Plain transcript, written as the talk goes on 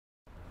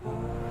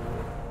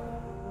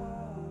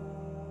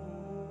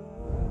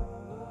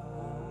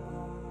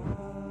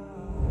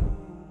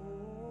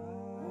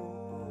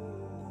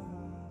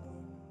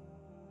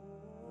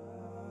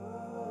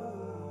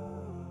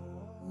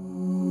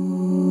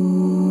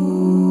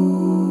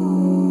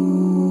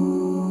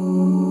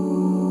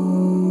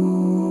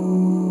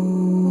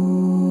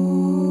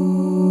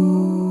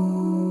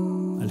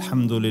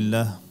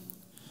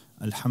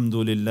الحمد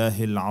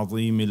لله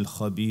العظيم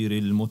الخبير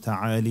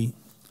المتعالي.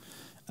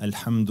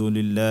 الحمد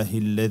لله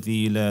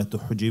الذي لا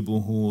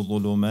تحجبه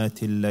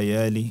ظلمات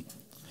الليالي.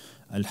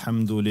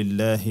 الحمد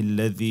لله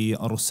الذي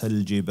أرسى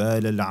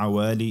الجبال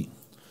العوالي.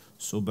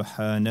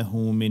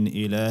 سبحانه من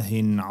إله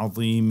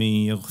عظيم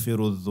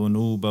يغفر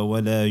الذنوب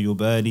ولا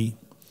يبالي.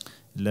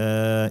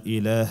 لا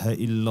إله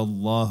إلا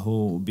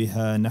الله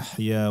بها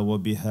نحيا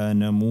وبها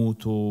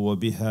نموت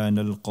وبها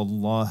نلقى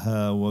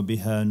الله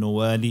وبها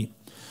نوالي.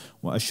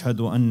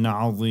 وأشهد أن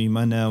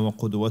عظيمنا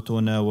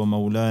وقدوتنا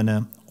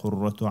ومولانا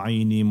قرة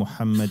عين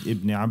محمد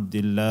ابن عبد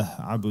الله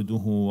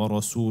عبده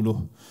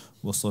ورسوله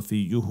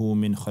وصفيه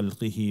من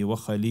خلقه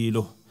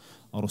وخليله،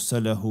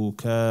 أرسله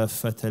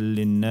كافة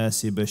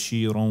للناس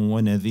بشيرا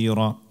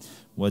ونذيرا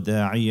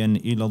وداعيا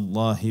إلى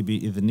الله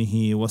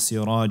بإذنه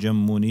وسراجا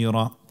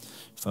منيرا،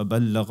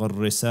 فبلغ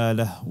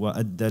الرسالة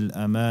وأدى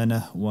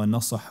الأمانة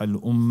ونصح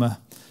الأمة،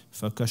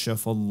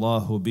 فكشف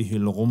الله به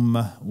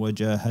الغمة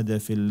وجاهد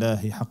في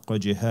الله حق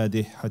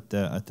جهاده حتى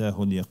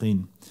أتاه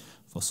اليقين.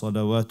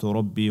 فصلوات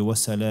ربي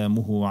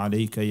وسلامه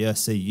عليك يا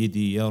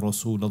سيدي يا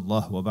رسول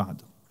الله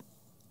وبعد.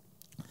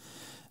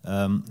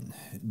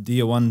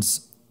 Dear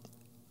ones,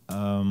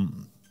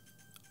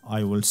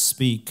 I will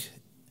speak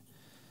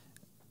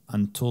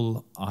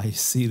until I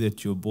see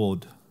that you're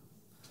bored,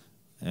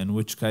 in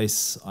which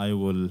case I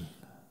will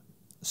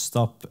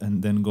stop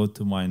and then go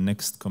to my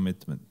next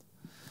commitment.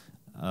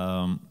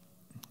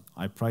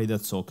 I pray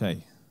that's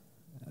okay.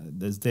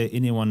 Is there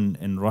anyone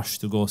in rush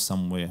to go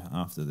somewhere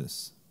after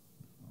this?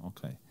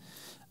 Okay.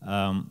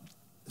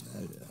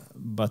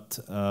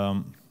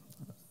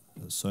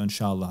 So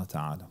inshallah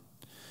ta'ala.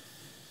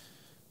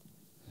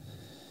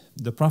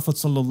 The Prophet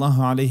sallallahu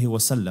alaihi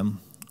wasallam,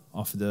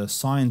 of the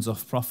signs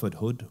of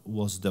prophethood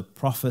was the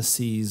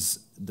prophecies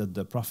that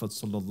the Prophet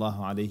sallallahu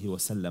alaihi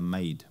wasallam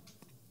made.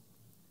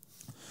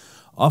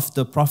 Of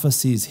the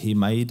prophecies he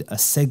made, a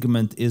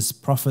segment is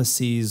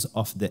prophecies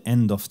of the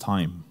end of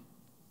time,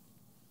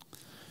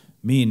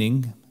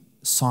 meaning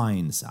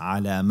signs,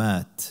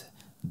 alamat,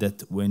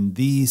 that when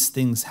these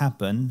things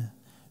happen,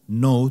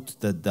 note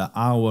that the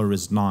hour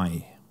is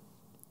nigh,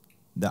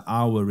 the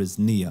hour is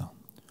near.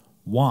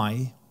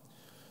 Why?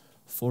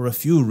 For a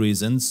few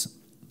reasons.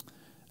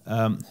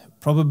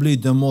 Probably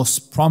the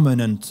most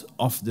prominent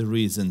of the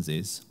reasons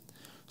is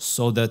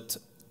so that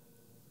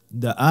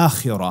the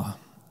akhirah,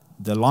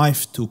 the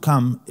life to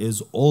come,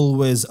 is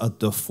always at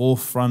the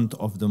forefront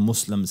of the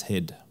Muslim's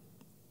head.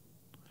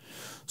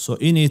 So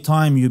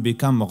anytime you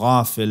become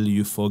ghafil,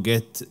 you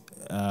forget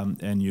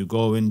and you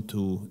go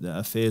into the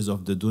affairs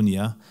of the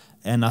dunya,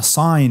 and a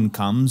sign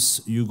comes,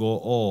 you go,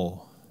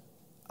 oh,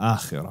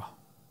 akhirah.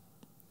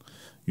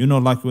 You know,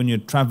 like when you're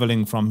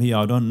traveling from here,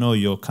 I don't know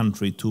your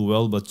country too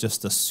well, but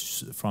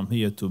just from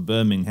here to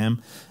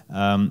Birmingham,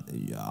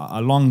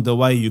 along the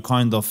way you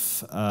kind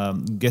of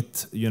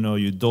get, you know,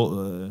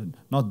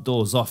 not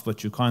doze off,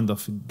 but you kind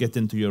of get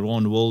into your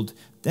own world.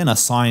 Then a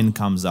sign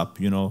comes up,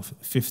 you know,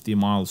 50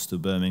 miles to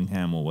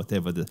Birmingham or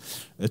whatever.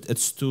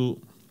 It's to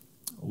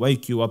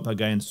wake you up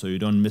again so you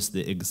don't miss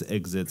the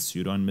exits,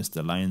 you don't miss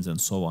the lanes, and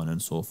so on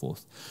and so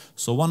forth.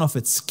 So one of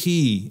its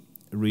key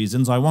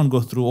reasons, I won't go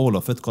through all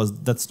of it because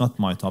that's not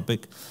my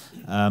topic,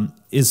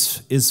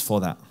 is for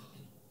that.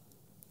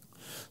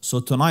 So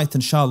tonight,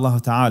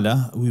 inshallah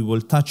ta'ala, we will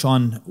touch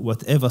on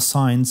whatever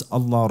signs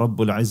Allah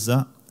Rabbul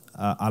Izzah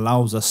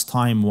allows us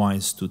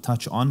time-wise to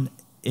touch on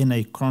in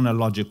a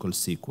chronological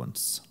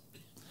sequence.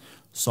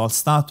 So I'll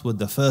start with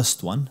the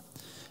first one.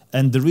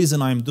 And the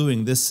reason I'm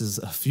doing this is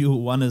a few.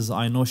 One is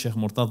I know Sheikh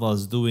Murtada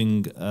is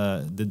doing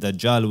the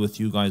Dajjal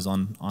with you guys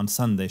on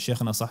Sunday.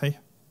 Sheikhna Sahih?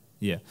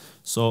 Yeah.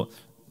 So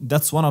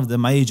that's one of the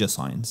major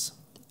signs,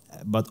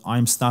 but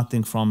I'm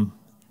starting from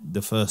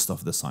the first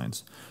of the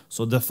signs.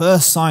 So the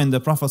first sign,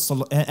 the Prophet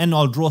and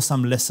I'll draw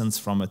some lessons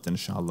from it,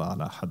 inshallah,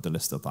 ala hadd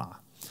al-istita'a.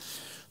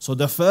 So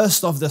the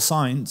first of the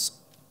signs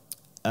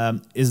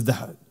is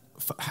the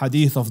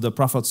hadith of the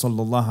Prophet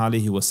sallallahu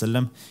alaihi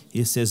wasallam.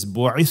 He says,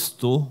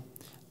 "Bu'ithtu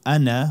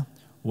ana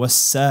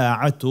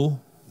was-sa'atu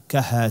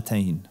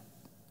kahatayn."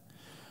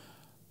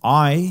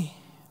 I,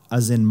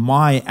 as in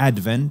my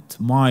advent,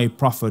 my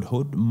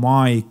prophethood,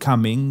 my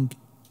coming,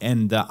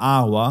 and the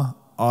hour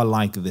are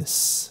like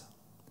this.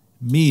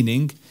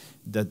 Meaning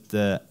that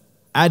the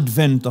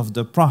advent of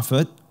the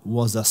Prophet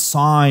was a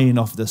sign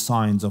of the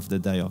signs of the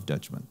Day of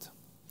Judgment.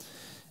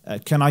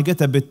 Can I get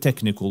a bit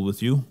technical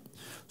with you?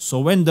 So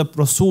when the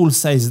Rasul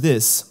says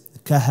this,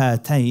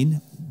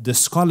 kahatayn, the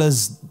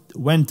scholars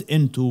went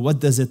into what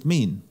does it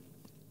mean?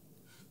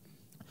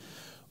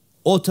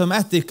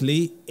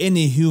 Automatically,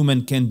 any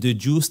human can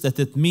deduce that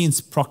it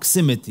means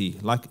proximity,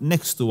 like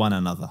next to one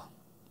another.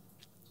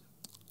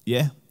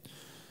 Yeah?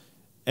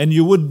 And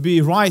you would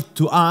be right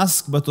to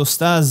ask, but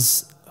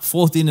Ustaz,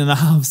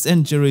 14.5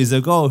 centuries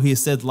ago, he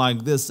said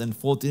like this, and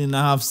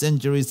 14.5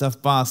 centuries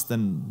have passed,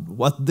 and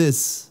what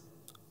this?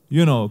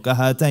 You know,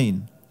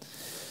 kahatayn.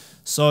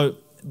 So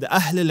the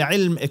Ahl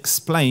al-Ilm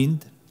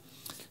explained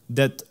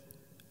that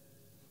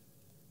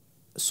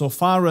so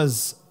far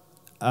as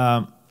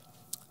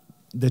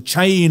the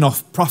chain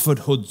of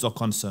prophethoods are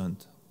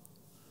concerned,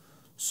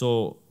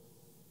 So,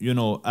 you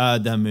know,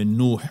 Adam and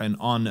Nuh and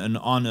on and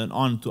on and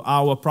on to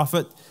our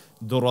Prophet.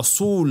 The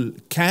Rasul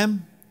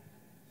came,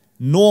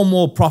 no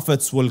more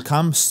prophets will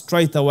come,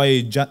 straight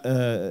away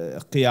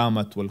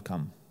Qiyamah will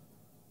come.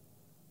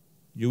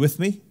 You with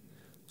me?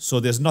 So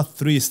there's not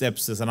 3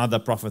 steps, there's another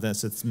prophet,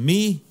 and it's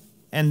me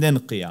and then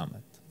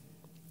Qiyamah.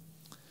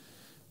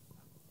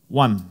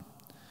 1.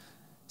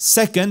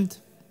 Second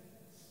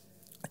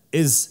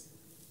is,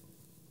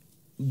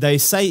 they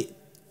say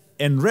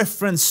in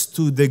reference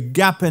to the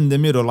gap in the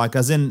middle, like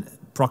as in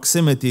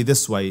proximity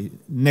this way,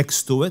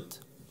 next to it.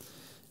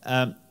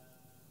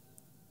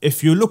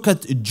 If you look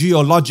at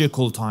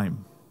geological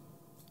time,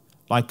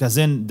 like as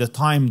in the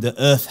time the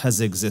earth has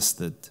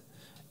existed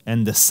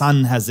and the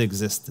sun has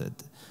existed,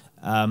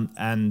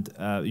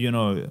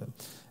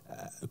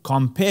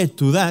 compared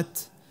to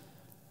that,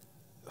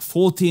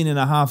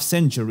 14.5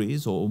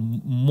 centuries or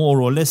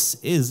more or less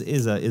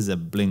is a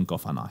blink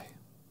of an eye.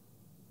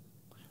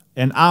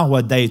 In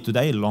our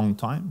day-to-day, long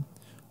time.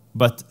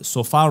 But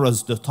so far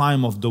as the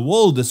time of the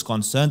world is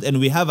concerned, and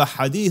we have a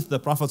hadith, the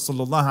Prophet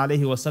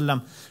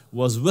ﷺ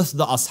was with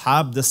the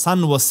ashab, the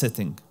sun was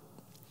setting.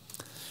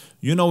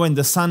 You know when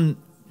the sun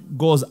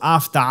goes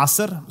after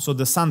Asr, so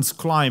the sun's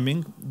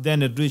climbing,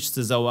 then it reaches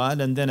the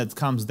Zawal, and then it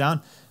comes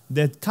down.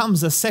 There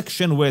comes a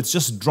section where it's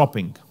just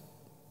dropping.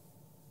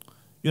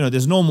 You know,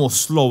 there's no more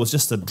slow, it's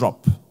just a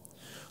drop.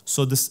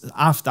 So this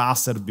after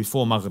Asr,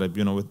 before Maghrib,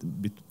 you know,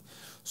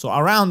 so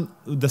around,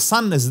 the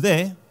sun is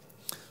there.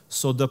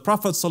 So the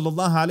Prophet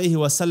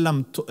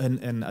ﷺ,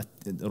 and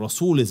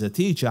Rasul is a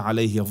teacher,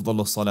 alayhi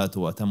afdalu salatu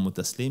wa atammu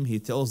taslim, he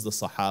tells the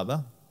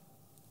Sahaba,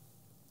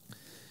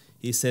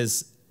 he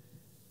says,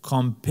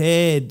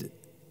 compared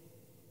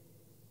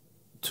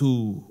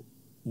to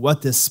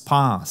what is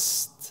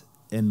past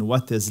and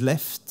what is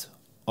left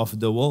of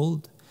the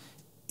world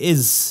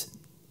is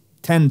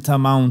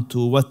tantamount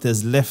to what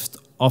is left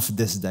of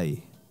this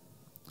day.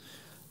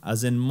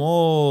 As in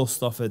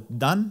most of it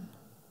done.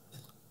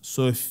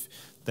 So if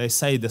they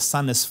say the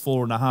sun is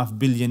 4.5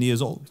 billion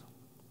years old,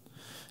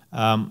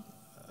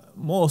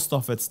 most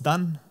of it's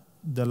done,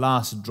 the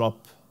last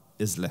drop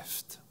is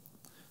left.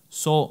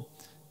 So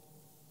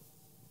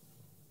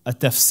a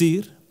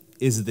tafsir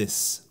is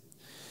this.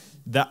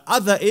 The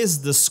other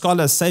is, the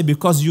scholars say,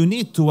 because you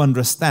need to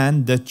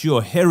understand that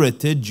your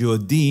heritage, your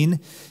deen,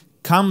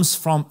 comes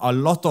from a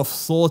lot of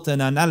thought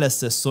and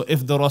analysis. So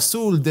if the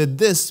Rasul did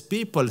this,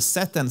 people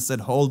sat and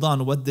said, hold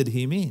on, what did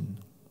he mean?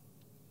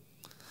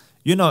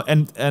 You know,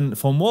 and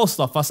for most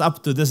of us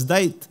up to this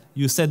date,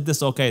 you said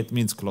this, okay, it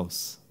means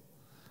close.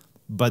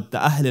 But the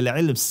Ahl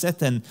al-Ilm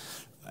sat and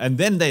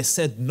then they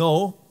said,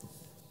 no,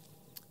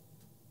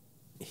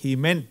 he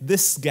meant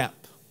this gap.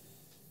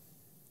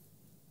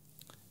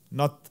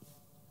 Not,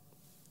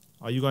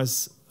 are you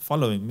guys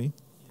following me?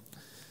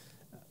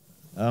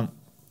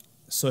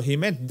 So he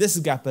meant this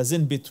gap, as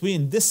in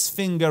between this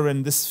finger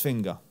and this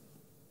finger,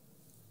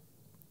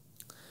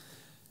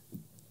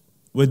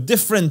 with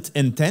different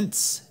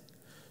intents,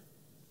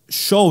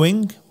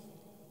 showing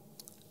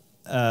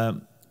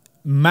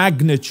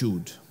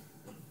magnitude,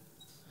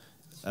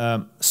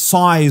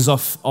 size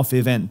of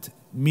event,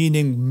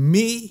 meaning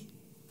me,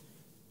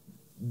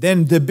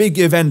 then the big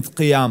event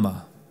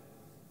Qiyamah.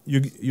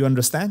 You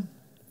understand?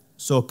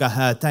 So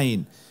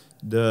kahatain,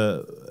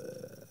 the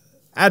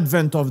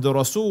advent of the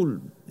Rasul,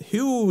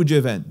 huge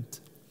event.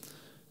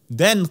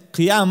 Then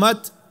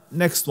Qiyamat,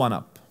 next one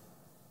up.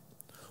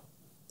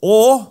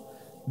 Or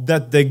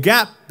that the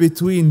gap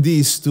between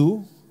these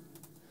two,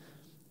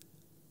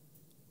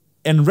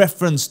 in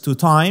reference to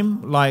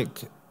time,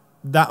 like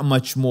that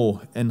much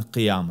more in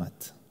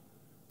Qiyamat.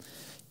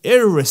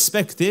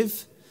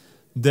 Irrespective,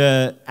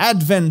 the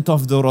advent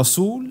of the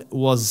Rasul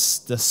was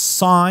the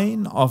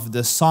sign of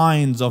the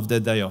signs of the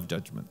Day of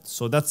Judgment.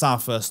 So that's our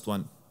first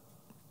one.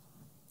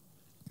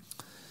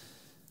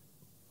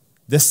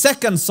 The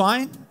second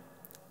sign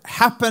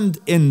happened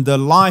in the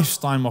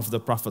lifetime of the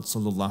Prophet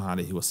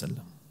ﷺ.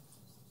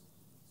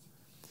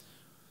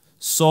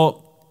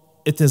 So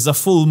it is a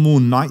full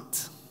moon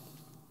night.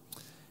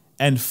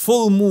 And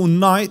full moon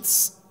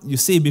nights, you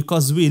see,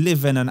 because we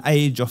live in an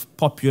age of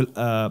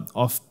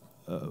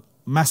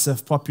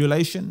massive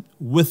population,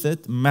 with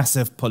it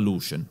massive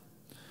pollution.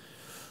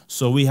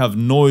 So we have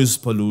noise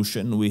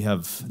pollution, we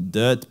have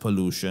dirt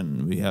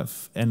pollution, we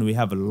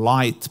have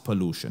light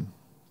pollution.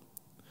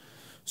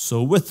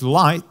 So with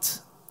light,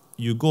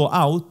 you go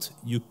out,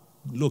 you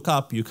look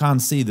up, you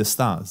can't see the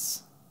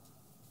stars.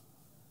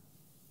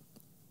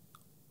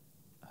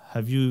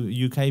 Have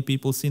you UK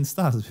people seen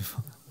stars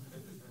before?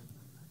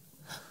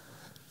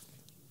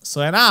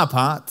 So in our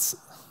parts,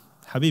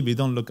 Habibi,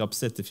 don't look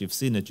upset. If you've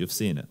seen it, you've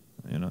seen it.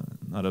 You know,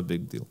 not a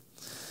big deal.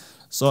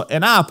 So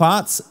in our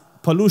parts,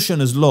 pollution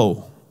is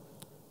low.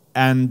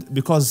 And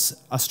because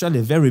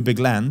Australia, very big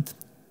land,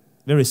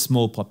 very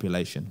small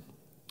population.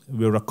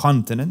 We're a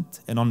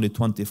continent and only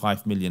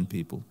 25 million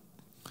people.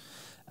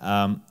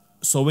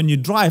 So when you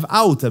drive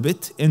out a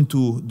bit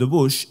into the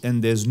bush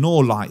and there's no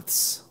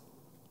lights,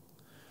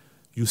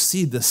 you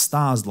see the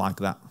stars like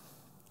that.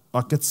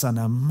 Like it's an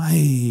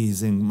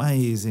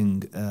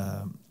amazing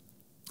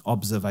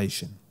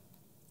observation.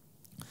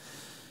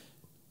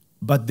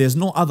 But there's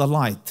no other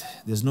light.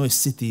 There's no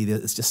city.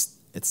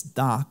 It's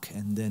dark,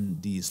 and then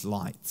these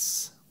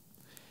lights.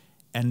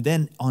 And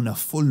then on a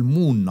full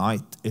moon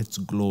night, it's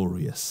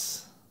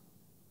glorious.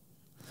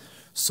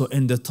 So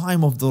in the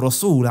time of the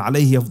Rasul,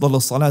 alayhi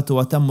afdalu salatu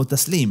wa tammu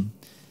taslim,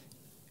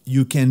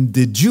 you can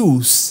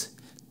deduce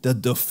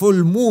that the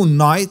full moon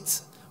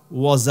night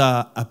was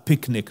a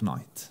picnic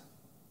night.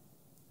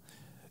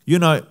 You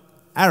know,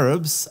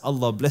 Arabs,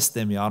 Allah bless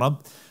them, Ya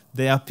Rab,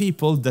 they are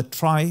people that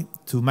try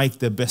to make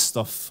the best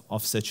of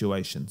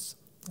situations.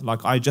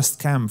 Like I just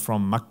came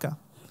from Mecca.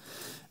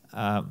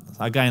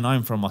 Again,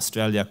 I'm from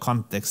Australia,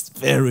 context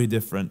very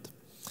different.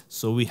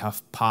 So we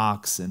have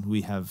parks and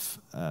we have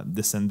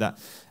this and that.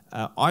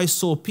 I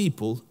saw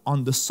people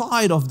on the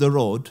side of the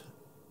road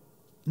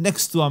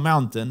next to a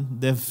mountain.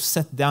 They've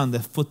sat down,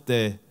 they've put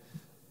their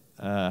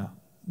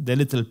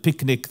little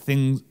picnic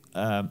thing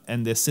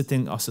and they're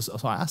sitting.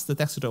 So I asked the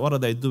taxi driver, what are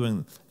they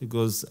doing? He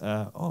goes,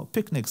 oh,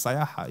 picnic,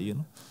 sayahah, you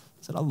know.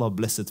 I said, Allah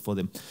bless it for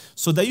them.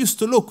 So they used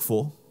to look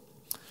for.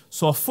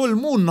 So a full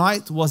moon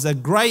night was a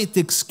great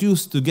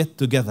excuse to get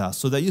together.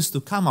 So they used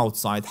to come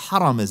outside,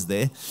 haram is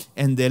there,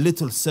 and their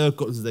little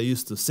circles they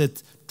used to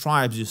sit,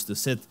 tribes used to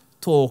sit,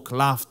 talk,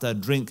 laughter,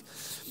 drink.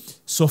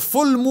 So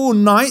full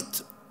moon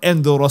night,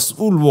 and the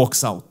Rasul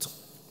walks out.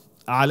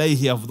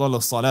 Alayhi afdalu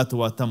salatu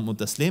wa tammu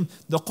taslim.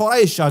 The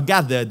Quraysh are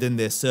gathered in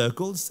their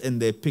circles, in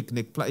their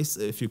picnic place,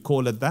 if you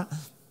call it that.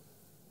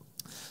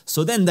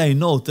 So then they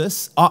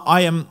notice,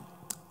 I am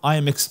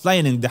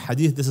explaining the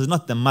hadith. This is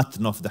not the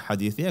matn of the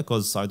hadith here,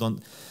 because I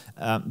don't,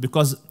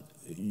 because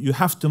you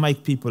have to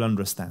make people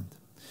understand.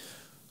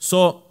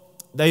 So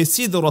they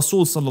see the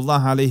Rasul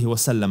sallallahu alayhi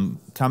wasallam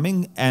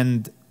coming,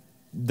 and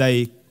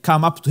they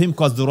come up to him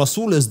because the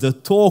Rasul is the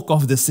talk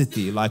of the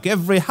city. Like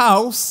every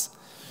house,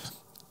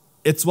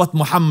 it's what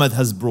Muhammad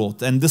has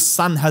brought, and this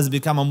son has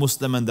become a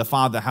Muslim and the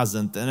father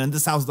hasn't, and in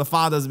this house the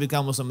father has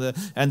become Muslim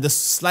and the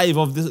slave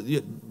of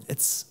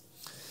this.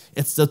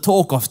 It's the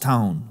talk of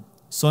town.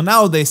 So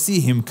now they see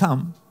him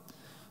come.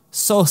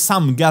 So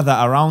some gather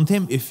around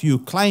him. If you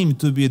claim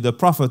to be the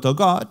prophet of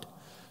God,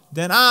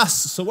 then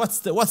ask, so what's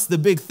the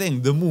big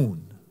thing? The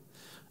moon.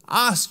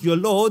 Ask your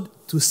Lord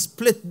to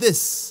split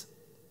this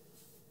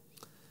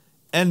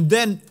and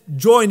then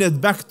join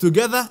it back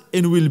together,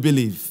 and we'll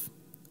believe.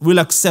 We'll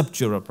accept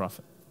you're a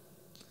prophet.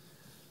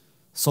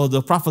 So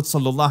the Prophet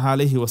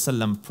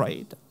ﷺ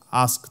prayed,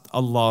 asked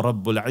Allah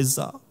Rabbul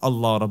Izzah.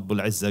 Allah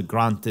Rabbul Izzah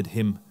granted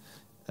him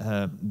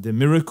the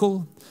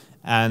miracle,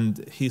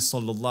 and he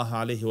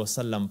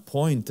ﷺ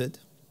pointed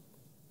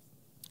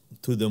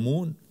to the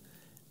moon,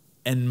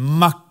 and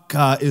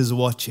Makkah is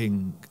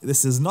watching.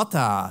 This is not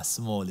a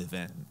small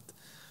event.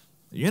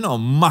 You know,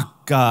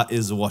 Makkah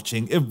is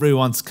watching.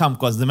 Everyone's come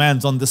because the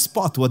man's on the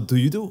spot. What do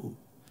you do?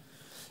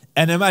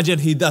 And imagine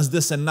he does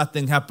this and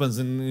nothing happens,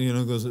 and you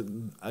know, goes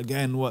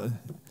again. What?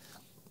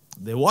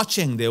 They're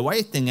watching, they're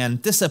waiting,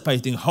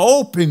 anticipating,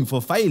 hoping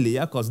for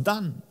failure, because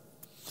done.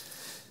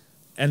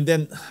 And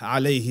then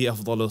alayhi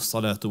afdalu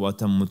salatu wa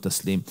tammu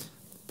taslim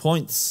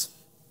points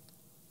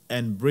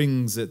and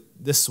brings it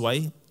this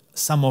way.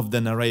 Some of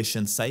the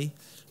narrations say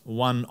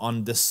one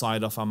on this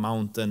side of a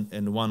mountain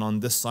and one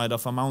on this side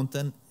of a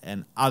mountain,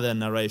 and other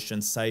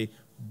narrations say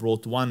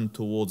brought one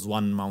towards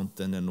one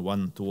mountain and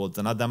one towards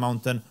another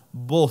mountain.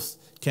 Both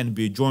can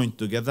be joined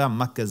together.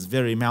 Makkah is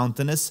very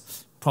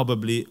mountainous,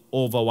 probably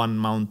over one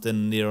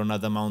mountain, near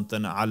another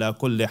mountain. Ala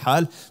kulli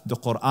hal, the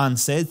Quran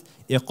said,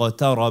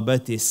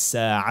 اقتربت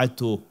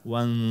الساعة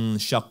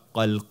وانشق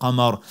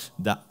القمر.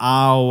 The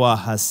hour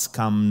has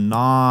come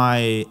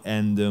nigh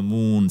and the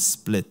moon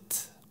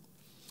split.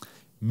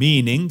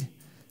 Meaning,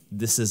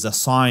 this is a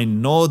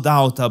sign, no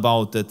doubt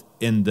about it,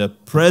 in the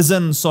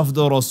presence of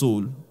the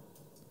Rasul.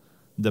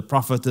 The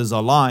Prophet is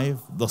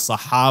alive, the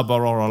Sahaba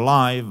are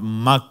alive,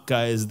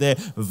 Makkah is there.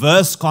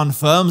 Verse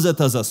confirms it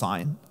as a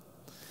sign.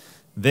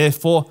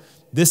 Therefore,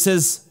 this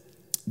is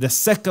the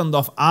second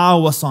of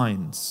our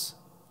signs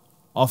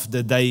of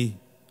the day.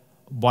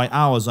 By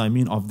ours, I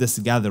mean of this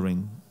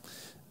gathering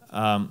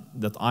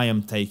that I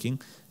am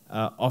taking,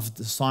 of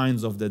the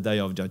signs of the day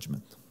of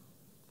judgment.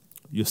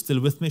 You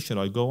still with me? Should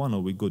I go on, or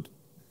are we good?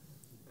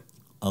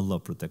 Allah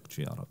protect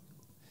you, Ya Rab.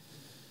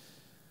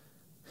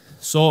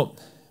 So,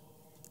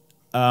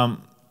 and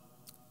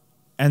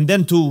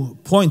then to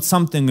point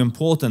something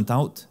important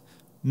out,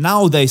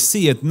 now they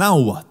see it, now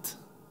what?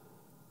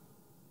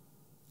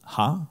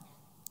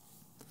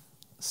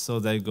 So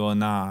they go,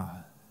 nah,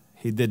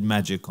 he did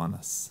magic on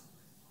us.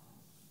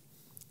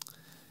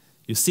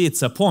 You see,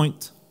 it's a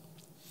point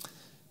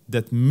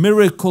that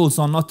miracles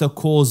are not a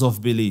cause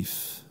of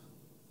belief.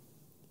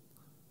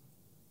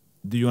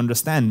 Do you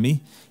understand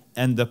me?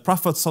 And the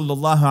Prophet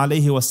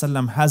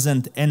ﷺ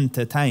hasn't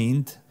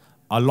entertained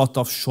a lot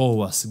of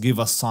show us, give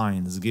us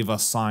signs,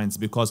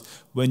 because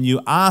when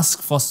you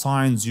ask for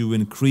signs, you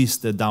increase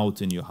the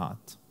doubt in your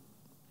heart.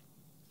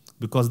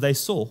 Because they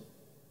saw,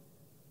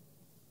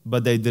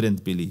 but they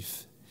didn't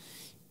believe.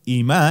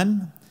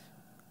 Iman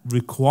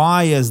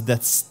requires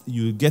that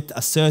you get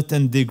a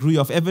certain degree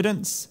of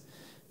evidence,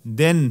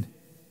 then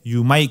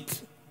you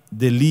make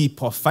the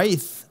leap of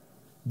faith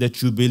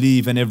that you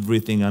believe in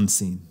everything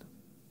unseen.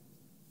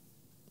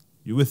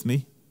 You with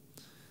me?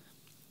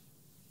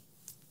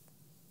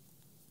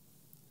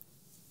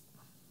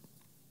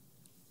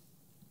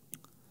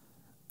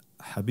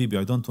 Habibi,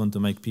 I don't want to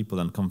make people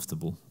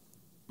uncomfortable,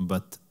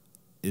 but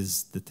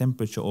is the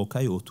temperature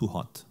okay or too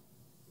hot?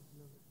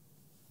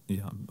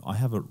 Yeah, I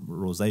have a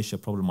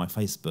rosacea problem, my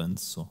face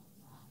burns, so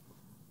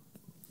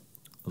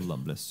Allah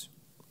bless you.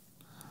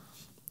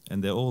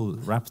 And they're all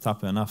wrapped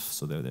up enough,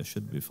 so they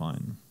should be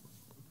fine.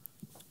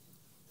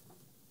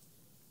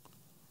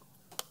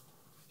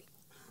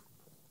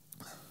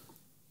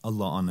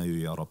 Allah honor you,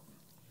 Ya Rab.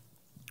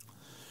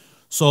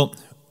 So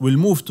we'll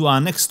move to our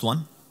next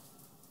one.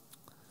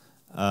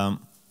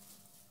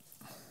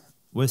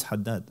 Where's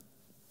Haddad?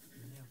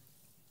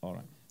 All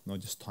right, no,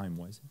 just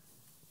time-wise.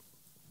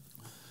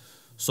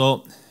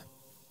 So,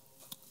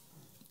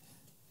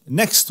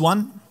 next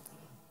one,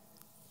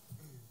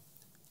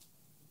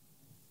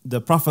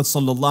 the Prophet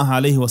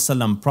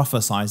ﷺ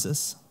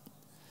prophesies.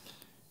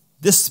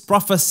 This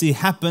prophecy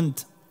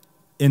happened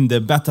in the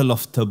Battle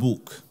of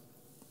Tabuk.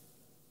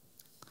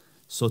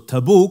 So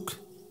Tabuk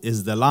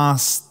is the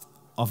last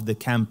of the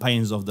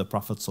campaigns of the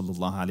Prophet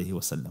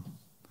ﷺ.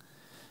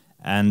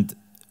 And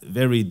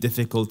very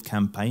difficult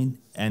campaign,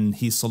 and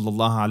he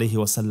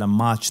ﷺ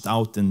marched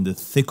out in the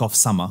thick of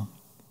summer.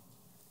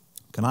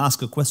 Can I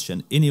ask a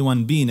question?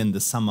 Anyone been in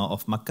the summer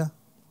of Mecca?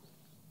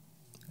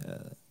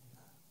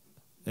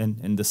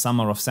 In the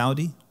summer of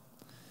Saudi?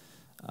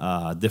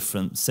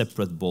 Different,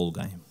 separate ball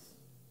game.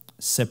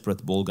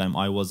 Separate ball game.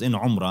 I was in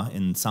Umrah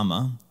in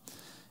summer,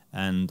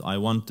 and I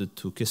wanted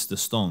to kiss the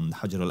stone, the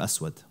Hajar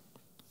al-Aswad.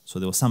 So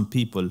there were some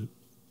people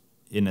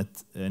in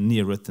it,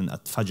 near it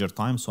at Fajr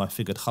time, so I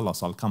figured,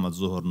 khalas, I'll come at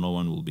Zuhr, no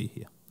one will be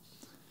here.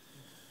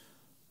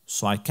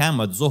 So I came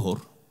at Zuhr,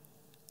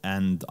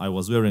 and I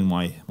was wearing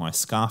my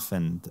scarf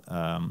and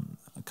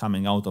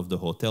coming out of the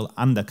hotel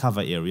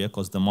undercover area,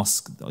 because the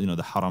mosque,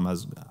 the haram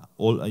has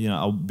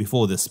all,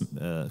 before this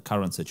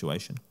current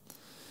situation.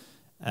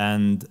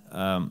 And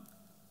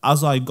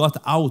as I got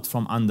out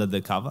from under the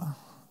cover,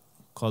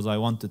 because I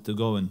wanted to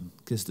go and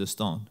kiss the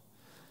stone,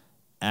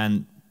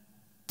 and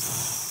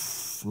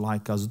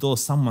like as though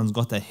someone's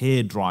got a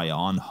hairdryer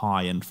on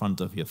high in front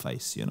of your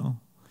face,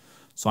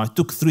 So I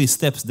took 3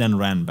 steps, then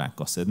ran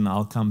back. I said, no,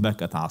 I'll come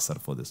back at Asr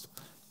for this.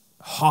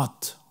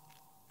 Hot.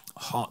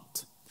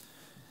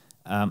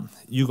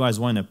 You guys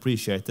won't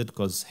appreciate it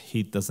because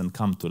heat doesn't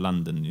come to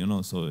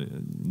London, so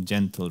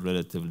gentle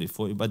relatively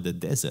for you, but the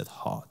desert,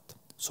 hot.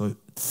 So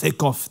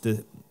thick of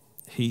the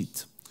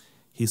heat,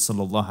 he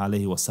sallallahu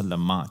alayhi wasallam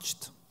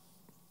marched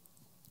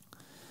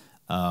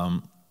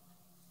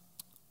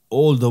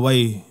all the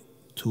way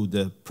to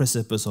the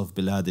precipice of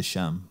Bilad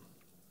al-Sham,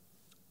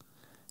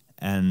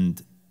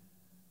 and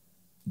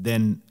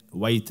then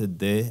waited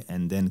there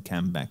and then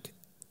came back.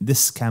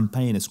 This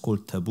campaign is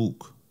called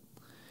Tabuk.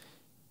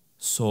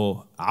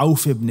 So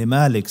Auf ibn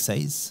Malik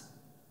says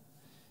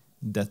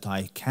that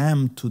I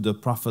came to the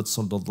Prophet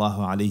sallallahu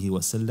alaihi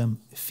wasallam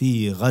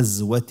في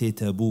غزوة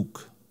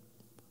تبوك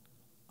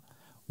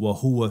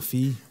وهو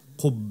في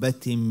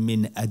قبة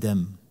من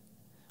أدم.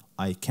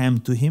 I came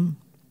to him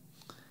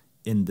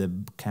in the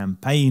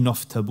campaign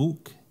of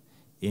Tabuk,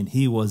 and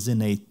he was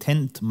in a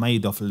tent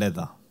made of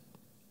leather.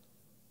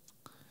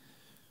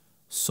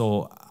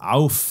 So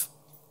Auf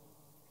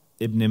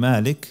ibn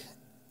Malik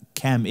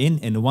came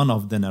in one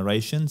of the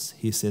narrations,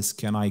 he says,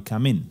 can I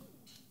come in?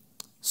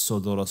 So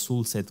the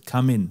Rasul said,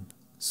 come in.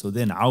 So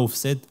then Auf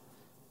said,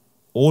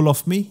 all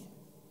of me?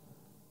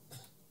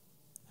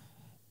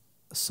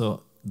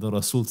 So the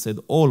Rasul said,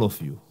 all of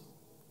you.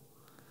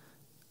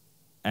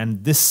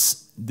 And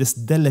this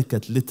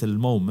delicate little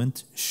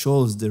moment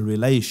shows the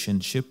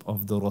relationship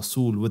of the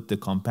Rasul with the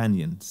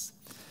companions.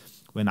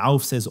 When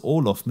Auf says,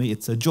 all of me,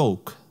 it's a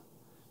joke.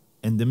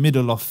 In the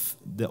middle of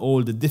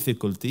all the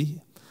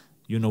difficulty,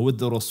 with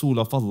the Rasul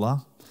of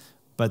Allah,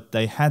 but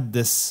they had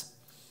this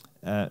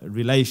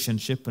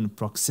relationship and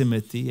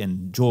proximity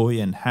and joy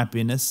and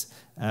happiness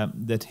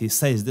that he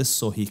says this,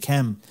 so he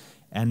came.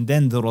 And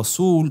then the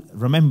Rasul,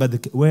 remember,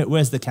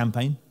 where's the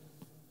campaign?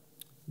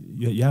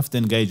 You have to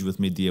engage with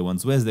me, dear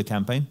ones. Where's the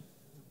campaign?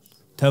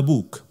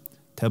 Tabuk.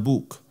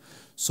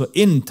 So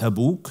in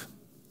Tabuk,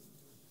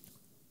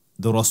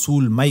 the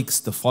Rasul makes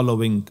the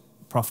following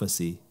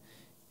prophecy.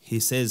 He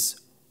says,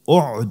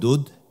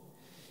 "U'dud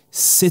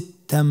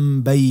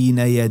sittan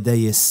bayna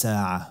yaday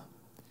as-sa'a."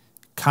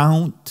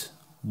 Count,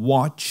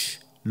 watch,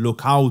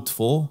 look out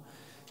for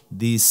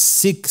these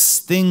 6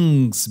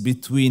 things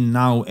between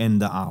now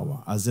and the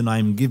hour. As in,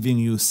 I'm giving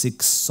you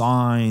 6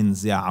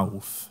 signs, ya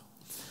Auf.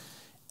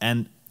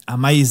 And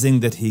amazing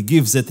that he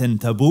gives it in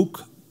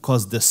Tabuk,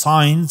 because the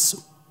signs,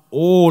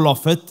 all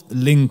of it,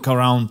 link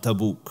around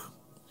Tabuk.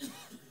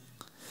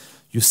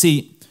 You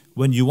see,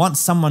 when you want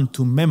someone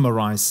to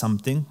memorize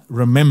something,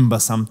 remember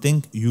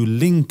something, you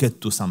link it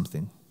to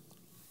something.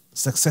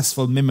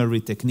 Successful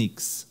memory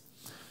techniques.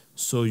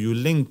 So you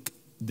link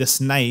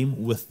this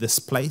name with this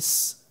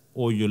place,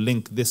 or you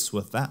link this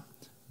with that.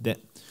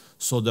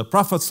 So the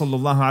Prophet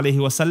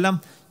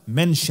ﷺ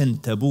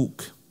mentioned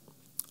Tabuk.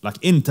 Like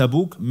in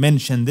Tabuk,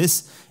 mentioned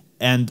this,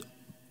 and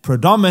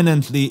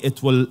predominantly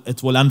it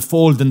will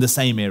unfold in the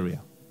same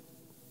area.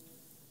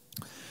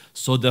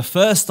 So the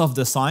first of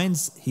the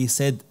signs, he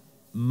said,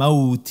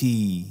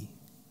 Mawti,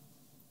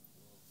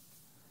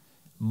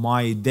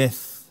 my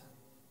death.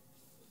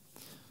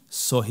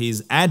 So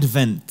his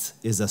advent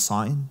is a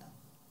sign.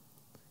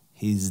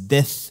 His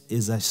death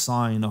is a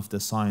sign of the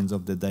signs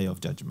of the Day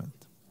of Judgment.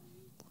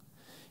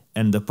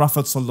 And the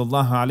Prophet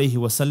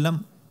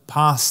ﷺ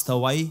passed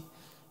away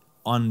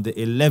on the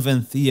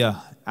 11th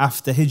year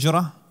after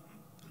Hijrah,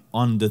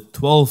 on the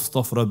 12th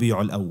of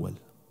Rabi'ul Awwal.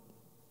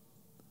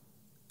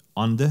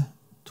 On the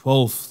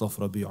 12th of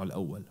Rabi'ul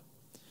Awwal.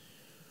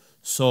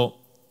 So,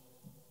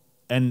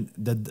 and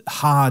the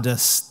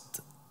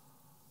hardest,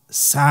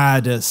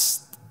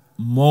 saddest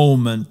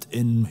moment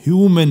in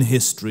human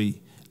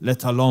history,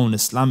 let alone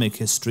Islamic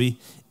history,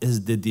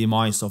 is the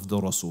demise of the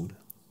Rasul.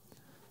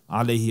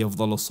 Alayhi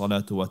afdalu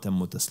salatu wa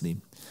tammu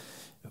taslim.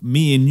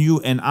 Me and you,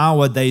 in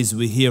our days,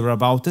 we hear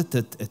about it.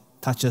 It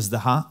touches the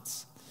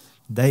hearts.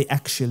 They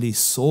actually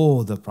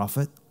saw the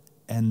Prophet,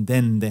 and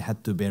then they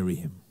had to bury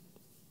him.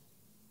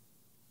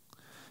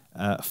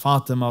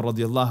 Fatima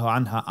radiallahu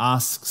anha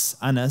asks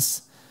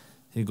Anas,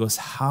 he goes,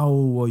 how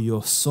were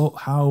you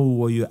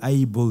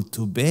able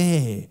to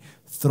bear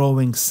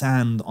throwing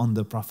sand on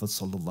the Prophet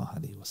sallallahu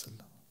alaihi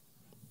wasallam?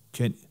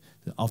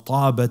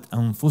 أطابت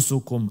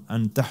أنفسكم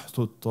أن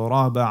تحثوا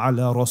التراب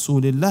على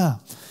رسول الله.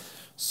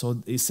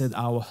 So he said,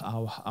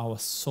 our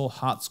soul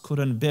hearts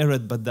couldn't bear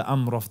it, but the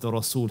amr of the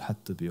Rasul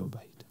had to be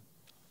obeyed.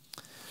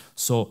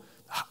 So,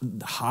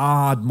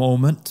 hard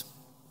moment.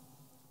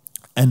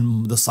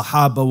 And the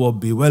Sahaba were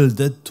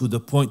bewildered to the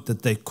point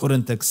that they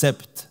couldn't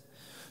accept.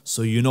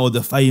 So you know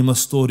the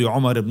famous story,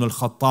 Umar ibn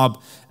al-Khattab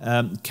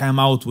came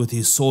out with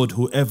his sword.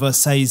 Whoever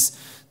says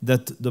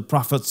that the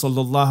Prophet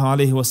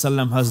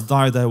ﷺ has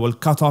died, I will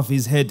cut off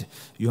his head.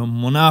 You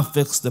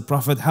munafiqs, the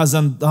Prophet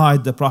hasn't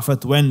died. The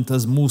Prophet went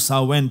as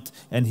Musa went,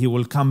 and he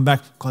will come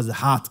back, because the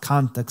heart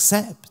can't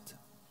accept.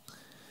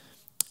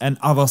 And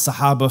other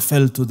Sahaba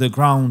fell to the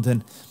ground,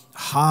 and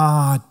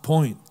hard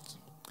point.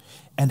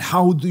 And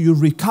how do you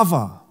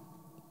recover?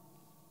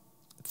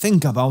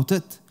 Think about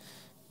it.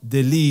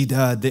 The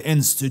leader, the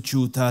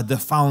institutor, the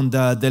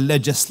founder, the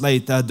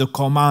legislator, the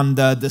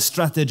commander, the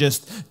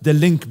strategist, the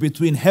link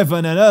between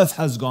heaven and earth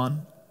has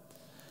gone.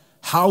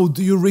 How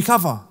do you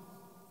recover?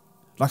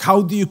 Like,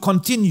 how do you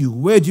continue?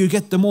 Where do you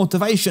get the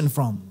motivation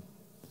from?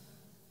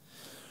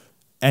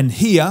 And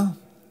here,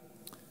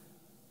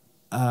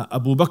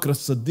 Abu Bakr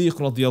as-Siddiq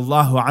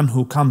radiallahu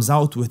anhu comes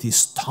out with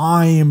his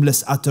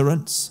timeless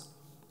utterance.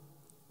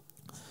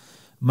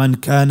 من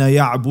كان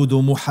يعبد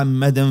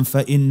محمدا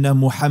فإن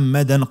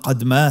محمدا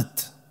قد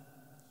مات.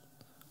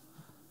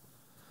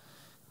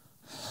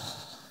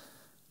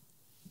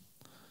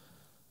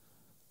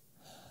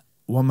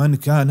 ومن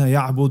كان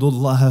يعبد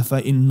الله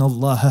فإن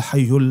الله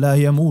حي لا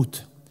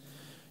يموت.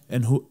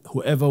 And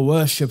whoever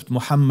worshipped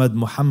Muhammad,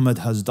 Muhammad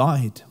has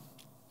died.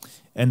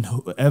 And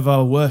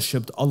whoever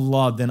worshipped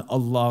Allah, then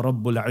Allah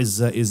Rabbul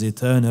Izzah is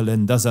eternal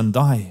and doesn't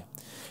die.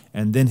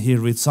 And then he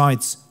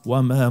recites,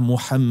 وَمَا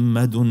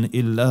مُحَمَّدٌ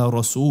إِلَّا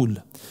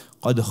رَسُولٌ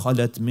قَدْ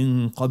خَلَتْ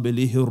مِنْ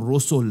قَبْلِهِ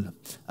الرُّسُلُ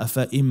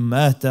أَفَإِنْ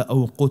مَاتَ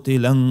أَوْ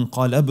قُتِلَ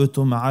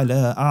انقَلَبْتُمْ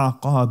عَلَىٰ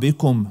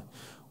أَعْقَابِكُمْ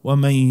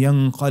وَمَنْ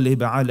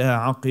يَنْقَلِبْ عَلَىٰ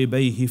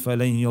عَقِبَيْهِ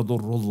فَلَنْ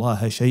يَضُرُّ اللَّهَ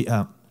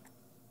شَيْئًا.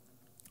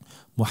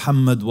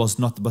 Muhammad was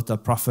not but a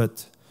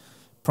prophet.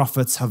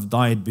 Prophets have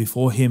died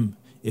before him.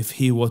 If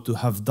he were to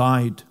have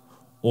died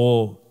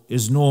or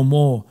is no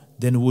more,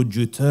 then would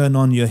you turn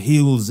on your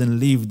heels and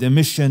leave the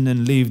mission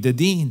and leave the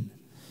deen?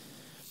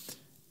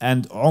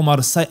 And Umar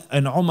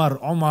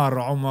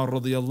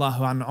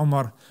radiallahu an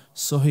Umar,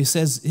 so he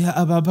says, Ya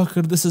Abu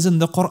Bakr, this is in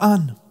the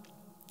Quran.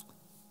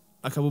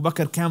 Like Abu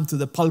Bakr came to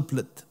the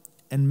pulpit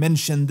and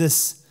mentioned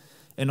this,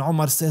 and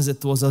Umar says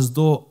it was as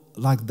though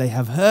like they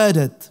have heard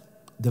it.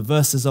 The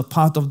verses are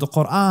part of the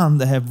Quran,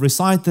 they have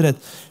recited it,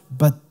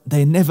 but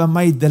they never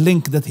made the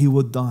link that he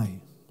would die.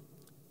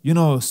 You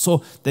know,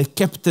 so they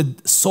kept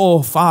it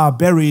so far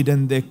buried,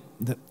 and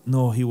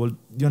no, he will,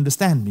 you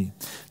understand me?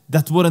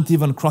 That wouldn't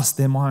even cross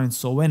their mind.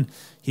 So when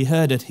he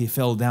heard it, he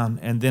fell down.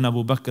 And then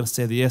Abu Bakr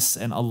said, yes,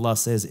 and Allah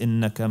says,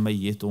 إِنَّكَ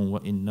مَيِّتٌ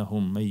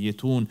وَإِنَّهُمْ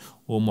مَيِّتُونَ.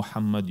 O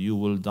Muhammad, you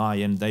will die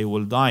and they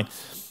will die.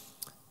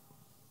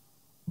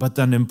 But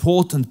an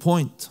important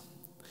point,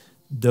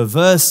 the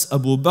verse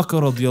Abu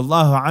Bakr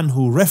radiallahu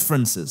anhu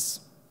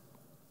references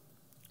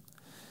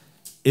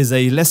is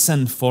a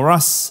lesson for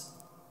us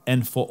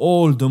and for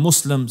all the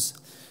Muslims,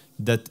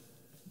 that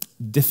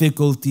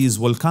difficulties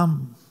will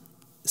come,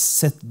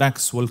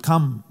 setbacks will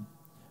come,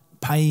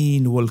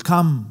 pain will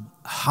come,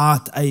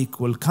 heartache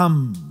will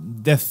come,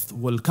 death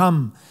will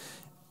come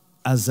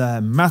as a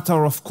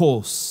matter of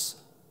course.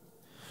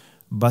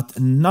 But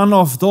none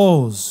of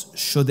those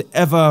should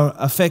ever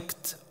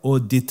affect or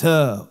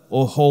deter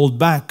or hold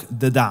back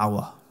the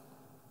da'wah.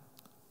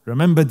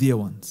 Remember, dear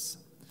ones.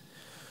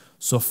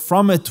 So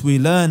from it we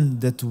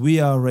learn that we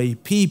are a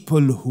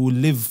people who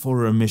live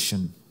for a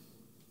mission.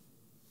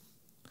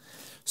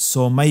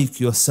 So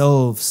make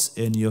yourselves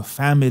and your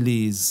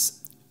families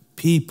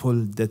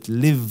people that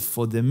live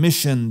for the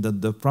mission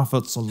that the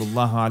Prophet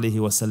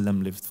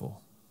ﷺ lived for.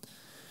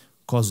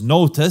 Because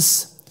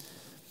notice,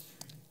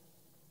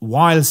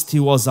 whilst he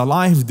was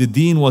alive, the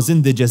deen was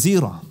in the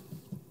Jazeera.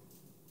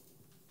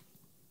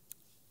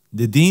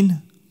 The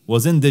deen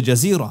was in the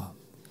Jazeera.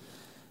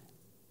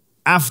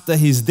 After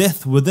his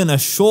death, within a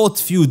short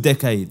few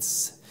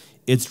decades,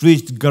 it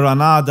reached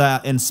Granada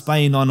in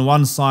Spain on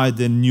one side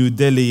and New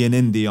Delhi in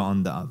India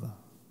on the other.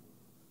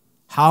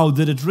 How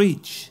did it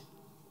reach?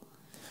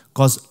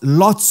 Because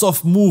lots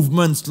of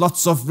movements,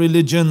 lots of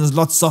religions,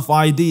 lots of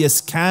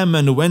ideas came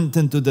and went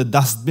into the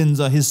dustbins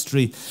of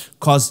history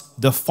because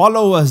the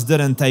followers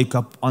didn't take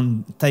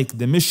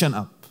the mission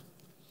up.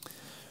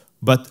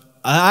 But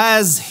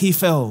as he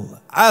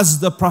fell, as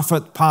the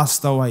Prophet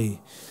passed away,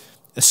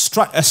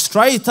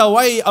 straight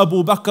away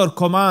Abu Bakr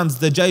commands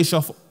the Jaysh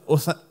of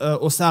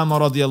Osama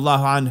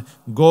radiallahu anhu,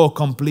 go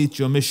complete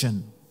your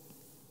mission.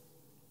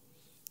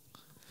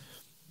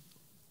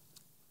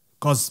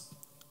 Because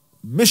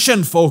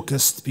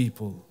mission-focused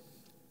people,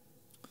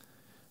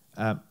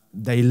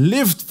 they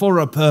lived for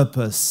a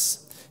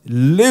purpose.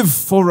 Live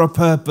for a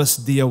purpose,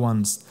 dear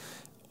ones.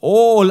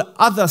 All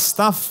other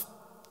stuff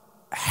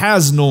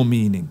has no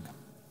meaning.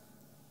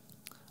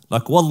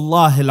 Like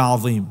Wallahi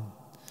al-Azim,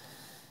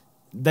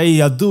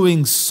 they are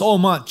doing so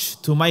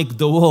much to make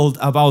the world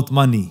about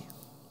money.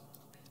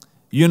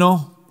 You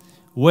know,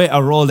 wear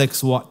a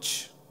Rolex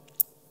watch,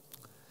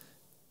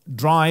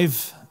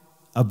 drive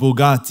a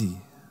Bugatti.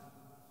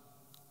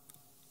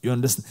 You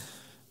understand?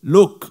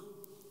 Look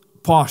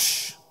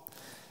posh.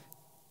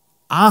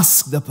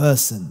 Ask the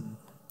person,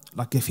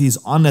 like if he's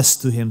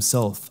honest to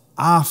himself,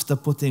 after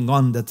putting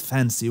on that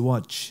fancy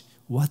watch,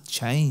 what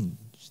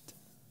changed?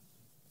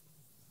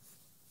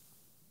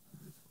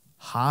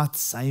 Heart,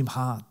 same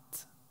heart.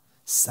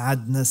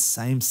 Sadness,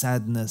 same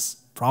sadness.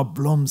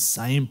 Problem,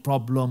 same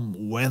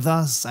problem.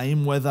 Weather,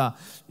 same weather.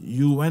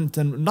 You went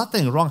and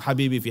nothing wrong,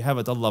 Habibi, if you have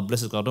it, Allah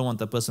bless it. I don't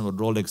want a person with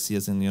Rolex here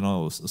saying, you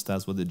know,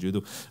 Ustaz, what did you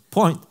do?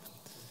 Point.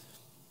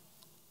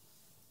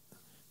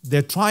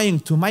 They're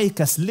trying to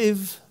make us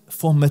live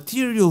for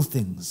material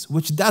things,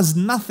 which does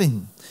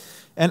nothing.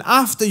 And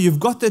after you've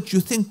got it,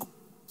 you think,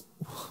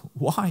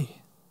 why?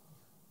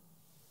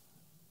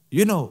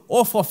 You know,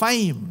 or for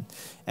fame.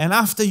 And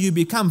after you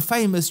become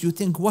famous, you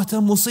think, what a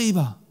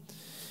musibah.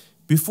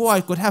 Before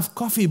I could have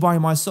coffee by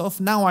myself,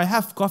 now I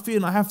have coffee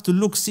and I have to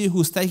look, see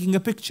who's taking a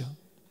picture.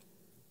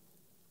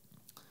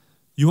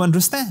 You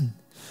understand?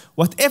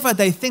 Whatever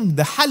they think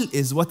the hal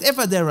is,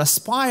 whatever they're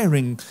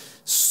aspiring,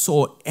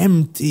 so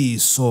empty,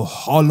 so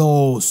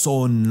hollow,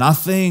 so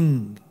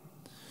nothing.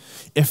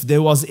 If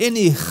there was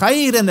any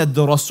khair in it,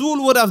 the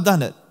Rasul would have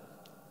done it.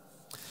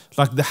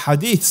 Like the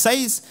hadith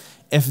says,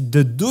 if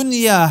the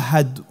dunya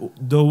had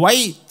the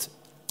weight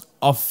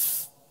of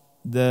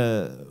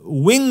the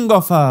wing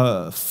of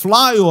a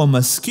fly or a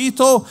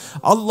mosquito,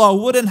 Allah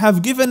wouldn't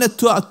have given it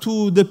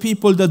to the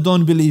people that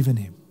don't believe in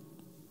Him.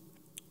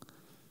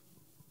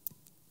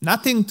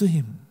 Nothing to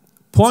Him.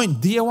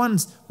 Point, dear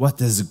ones, what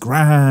is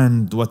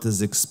grand, what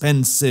is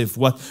expensive,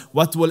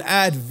 what will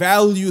add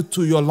value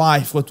to your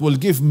life, what will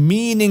give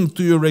meaning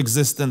to your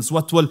existence,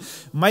 what will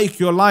make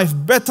your life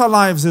better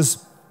lives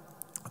is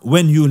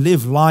when you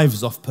live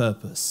lives of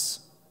purpose.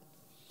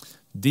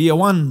 Dear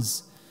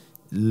ones,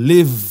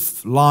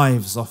 live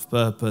lives of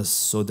purpose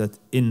so that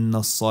inna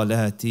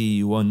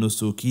salati wa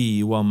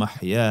nusuki wa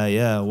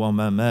mahyaya wa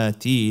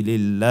mamati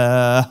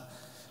lillah.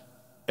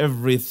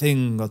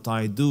 Everything that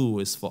I do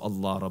is for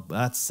Allah Rabb.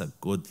 That's a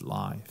good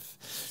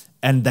life.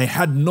 And they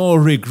had no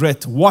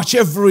regret. Watch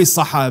every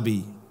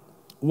Sahabi.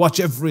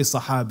 Watch every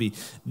Sahabi.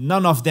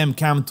 None of them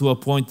came to a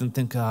point and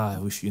think, I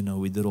wish, you know,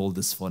 we did all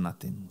this for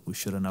nothing. We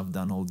shouldn't have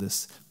done all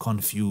this.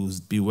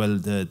 Confused,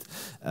 bewildered,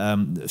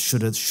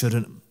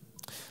 shouldn't.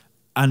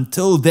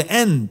 Until the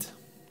end.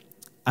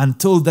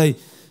 Until they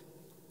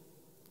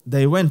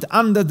went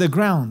under the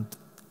ground.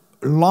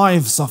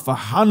 Lives of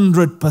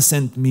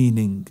 100%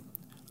 meaning.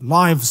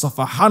 Lives of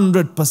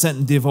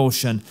 100%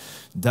 devotion.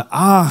 The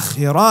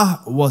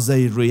akhirah was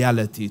a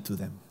reality to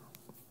them.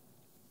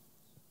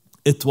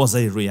 It was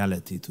a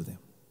reality to them.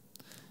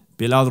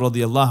 Bilal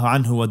radiallahu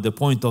anhu at the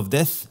point of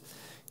death,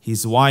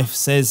 his wife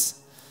says,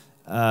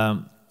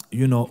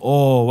 you know,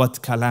 oh,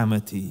 what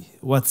calamity,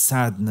 what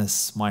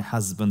sadness, my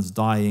husband's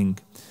dying.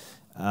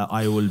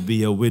 I will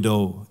be a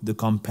widow. The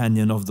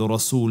companion of the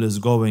Rasul is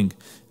going.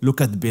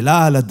 Look at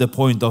Bilal at the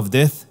point of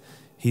death.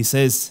 He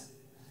says,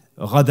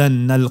 غدا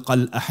نلقى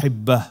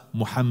الأحبة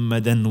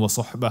محمدا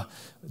وصحبه.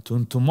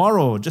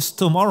 Tomorrow, just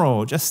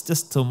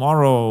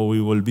tomorrow,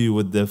 we will be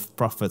with the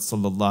Prophet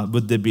sallallahu,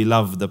 with the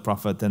beloved, the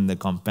Prophet and the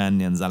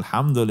companions.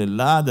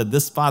 Alhamdulillah that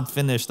this part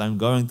finished. I'm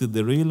going to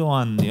the real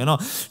one. You know,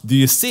 do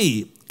you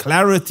see?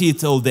 Clarity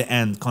till the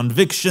end,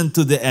 conviction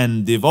to the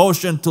end,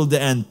 devotion till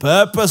the end,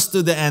 purpose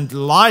to the end,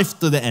 life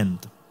to the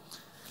end.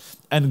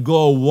 And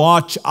go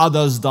watch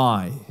others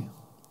die.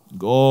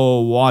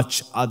 Go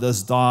watch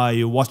others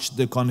die, watch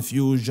the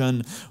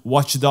confusion,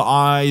 watch the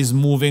eyes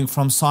moving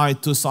from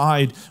side to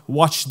side,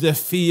 watch the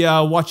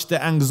fear, watch the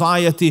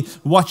anxiety,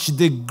 watch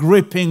the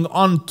gripping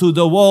onto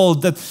the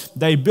world that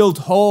they built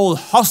whole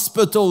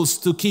hospitals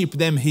to keep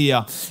them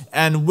here.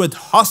 And with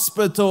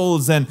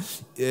hospitals and,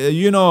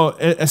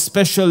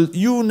 special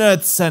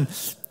units and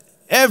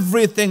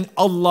everything,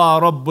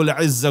 Allah Rabbul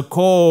Izzah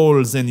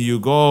calls and you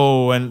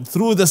go, and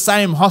through the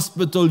same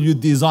hospital you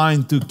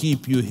designed to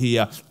keep you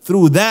here.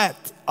 Through that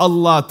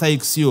Allah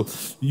takes you.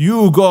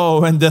 You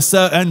go and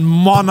and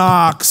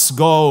monarchs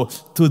go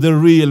to the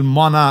real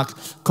monarch,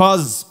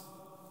 because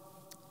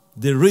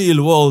the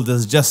real world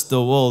is just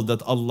the world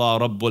that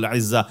Allah Rabbul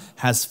Izzah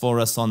has for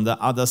us on the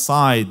other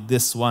side.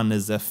 This one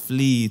is a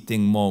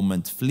fleeting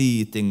moment,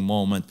 fleeting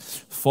moment.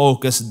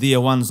 Focus, dear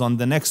ones, on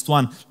the next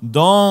one.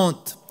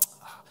 Don't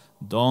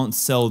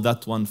sell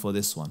that one for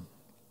this one.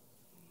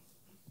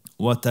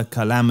 What a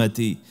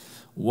calamity.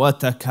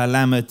 What a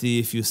calamity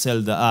if you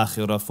sell the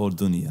akhirah for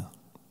dunya.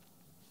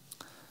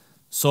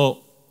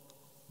 So,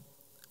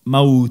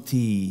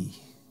 mawti,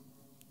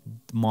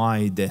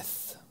 my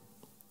death,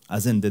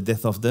 as in the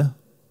death of the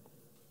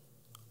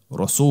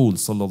Rasul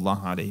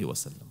sallallahu alayhi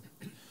wasallam.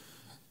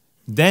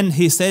 Then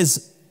he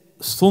says,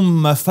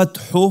 ثُمَّ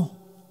فَتْحُ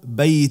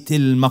بَيْتِ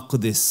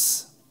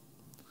الْمَقْدِسِ.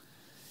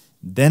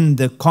 Then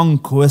the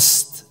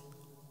conquest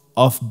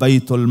of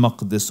Baytul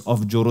Maqdis,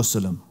 of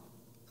Jerusalem.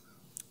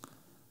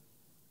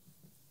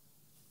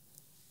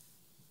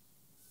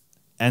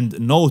 And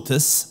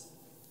notice,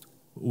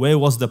 where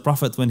was the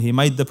Prophet when he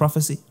made the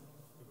prophecy?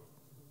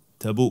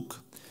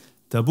 Tabuk.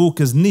 Tabuk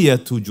is near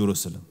to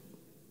Jerusalem.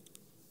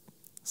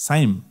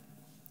 Same,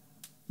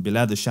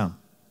 Bilad al-Sham.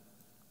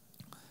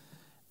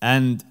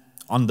 And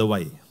on the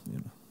way.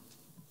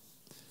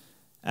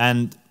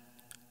 And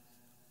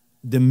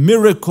the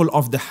miracle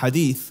of the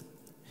hadith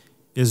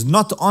is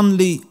not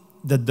only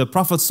that the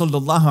Prophet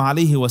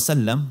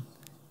ﷺ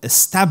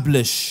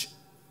establish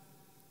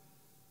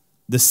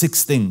the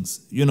 6 things.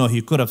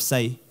 He could have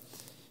said,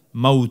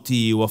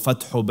 Mawti wa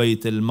fathu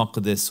bayt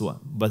al-Maqdis,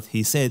 but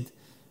he said,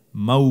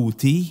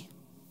 Mawti,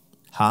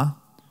 thumma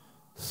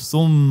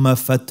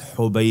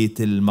fathu bayt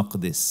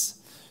al-Maqdis.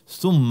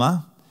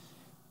 Thumma,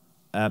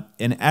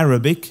 in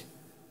Arabic,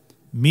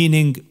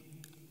 meaning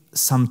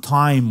some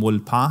time will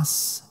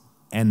pass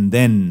and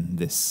then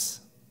this.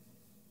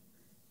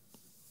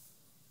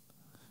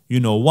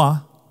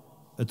 Wa,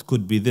 it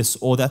could be this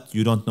or that.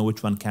 You don't know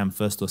which one came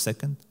first or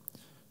second.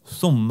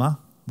 Thumma,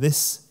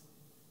 this,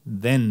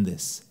 then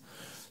this.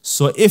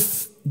 So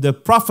if the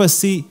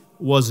prophecy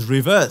was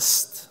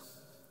reversed,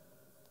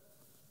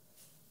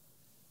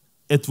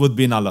 it would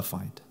be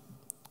nullified.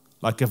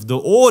 Like if the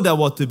order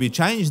were to be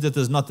changed, it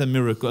is not a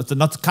miracle.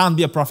 It can't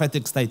be a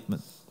prophetic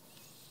statement.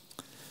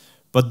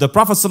 But the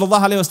Prophet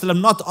ﷺ,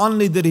 not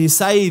only did he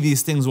say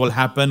these things will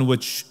happen,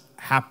 which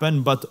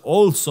happen, but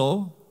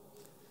also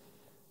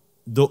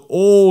the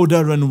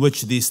order in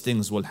which these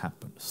things will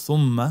happen.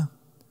 ثُمَّ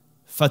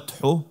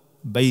فَتْحُ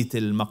بَيْتِ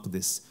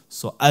الْمَقْدِسِ.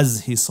 So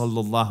as he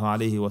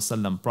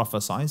ﷺ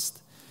prophesied,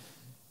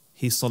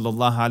 he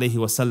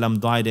ﷺ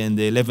died in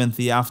the 11th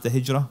year after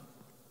Hijrah.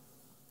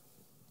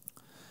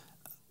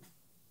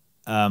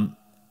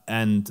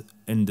 And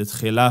in the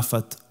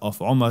Khilafat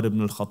of Umar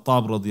ibn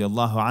al-Khattab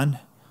radiyallahu anhu,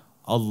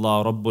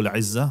 Allah Rabbul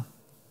Izzah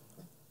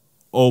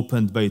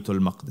opened Baytul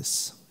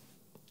Maqdis.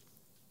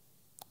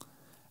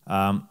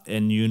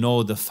 And you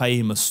know the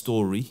famous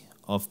story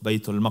of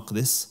Baytul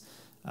Maqdis.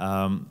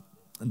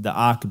 The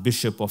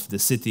archbishop of the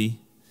city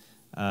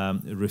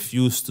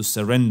refused to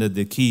surrender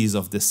the keys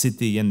of the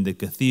city and the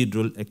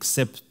cathedral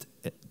except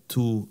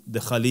to the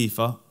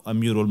Khalifa,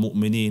 Amir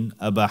al-Mu'mineen,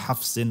 Aba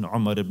Hafsin,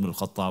 Umar ibn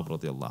al-Khattab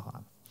radiyallahu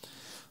anhu.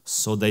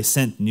 So they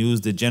sent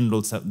news, the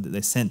generals,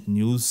 they sent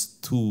news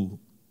to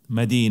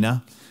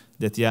Medina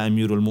that, Ya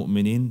Amir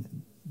al-Mu'mineen,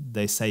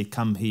 they say,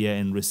 come here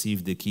and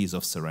receive the keys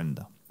of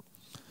surrender.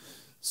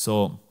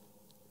 So,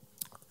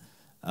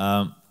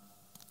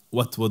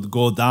 what would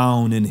go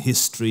down in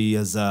history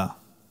as a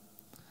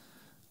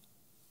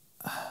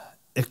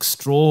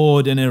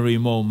extraordinary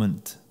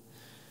moment,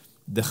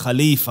 the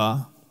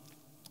Khalifa,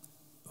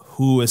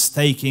 who is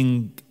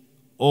taking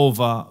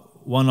over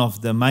one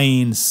of the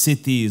main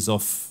cities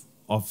of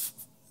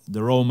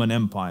the Roman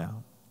Empire,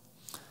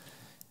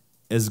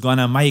 is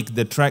gonna make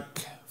the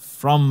trek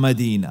from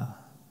Medina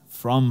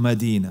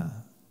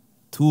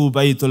to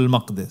Baytul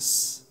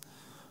Maqdis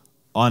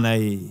on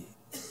a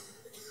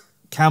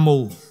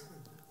camel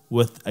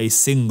with a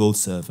single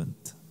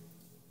servant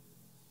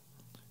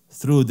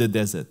through the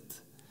desert.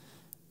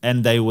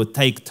 And they would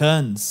take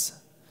turns.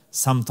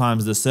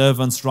 Sometimes the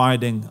servant's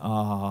riding,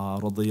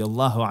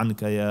 radiyallahu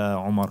anka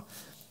ya Umar.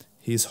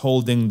 He's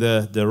holding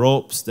the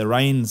ropes, the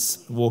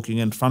reins, walking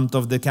in front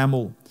of the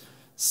camel.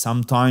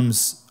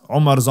 Sometimes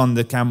Umar's on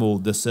the camel,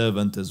 the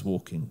servant is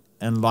walking.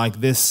 And like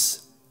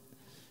this,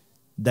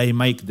 they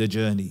make the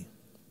journey.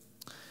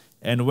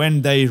 And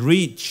when they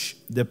reach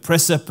the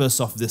precipice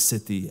of the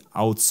city,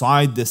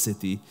 outside the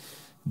city,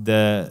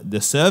 the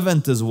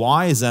servant is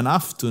wise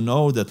enough to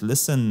know that,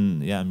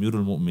 listen, yeah, Amir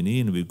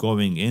al-Mu'mineen, we're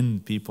going in,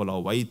 people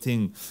are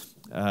waiting,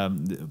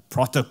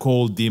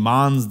 protocol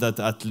demands that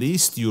at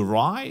least you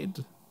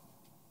ride.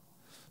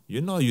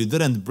 You know, you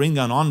didn't bring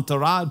an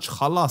entourage,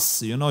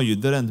 khalas, you know, you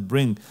didn't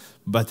bring,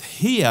 but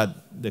here,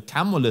 the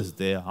camel is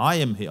there, I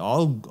am here,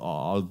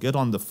 I'll get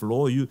on the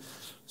floor.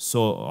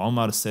 So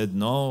Umar said,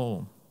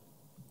 no,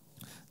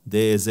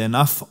 there is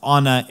enough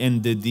honor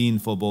in the deen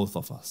for both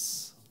of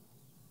us.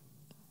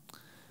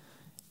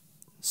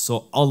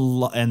 So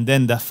Allah, and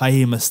then the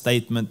famous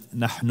statement,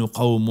 نحن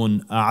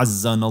قوم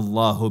أعزنا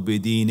الله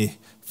بدينه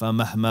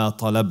فمهما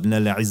طلبنا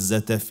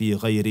العزة في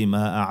غير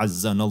ما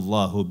أعزنا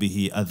الله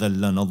به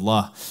أذلنا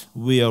الله.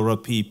 We are a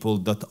people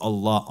that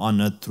Allah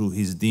honored through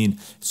His deen.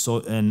 So,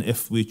 and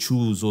if we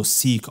choose or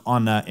seek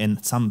honor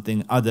in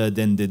something other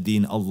than the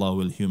deen, Allah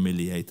will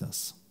humiliate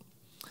us.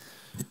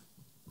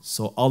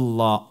 So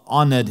Allah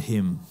honored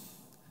him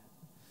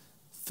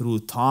through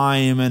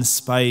time and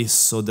space,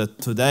 so that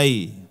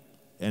today,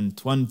 in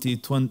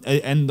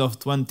end of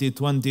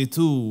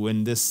 2022,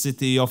 in this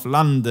city of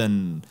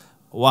London,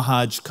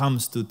 Wahaj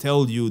comes to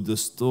tell you the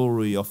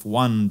story of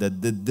one that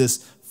did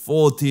this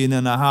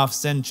 14.5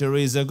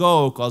 centuries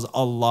ago, because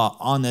Allah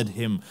honored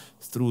him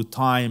through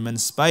time and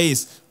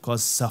space,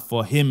 because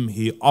for him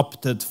he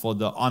opted for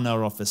the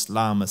honor of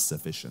Islam as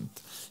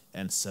sufficient.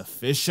 And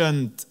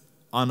sufficient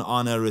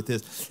honor it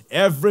is.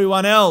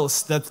 Everyone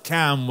else that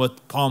came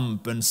with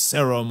pomp and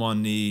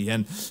ceremony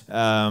and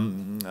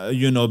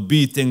you know,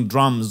 beating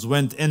drums,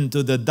 went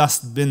into the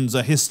dustbins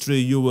of history,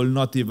 you will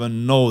not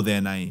even know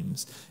their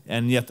names.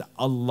 And yet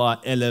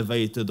Allah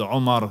elevated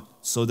Umar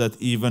so that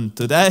even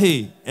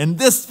today, in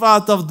this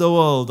part of the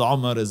world,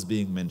 Umar is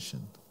being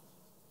mentioned.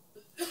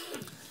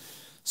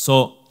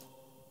 So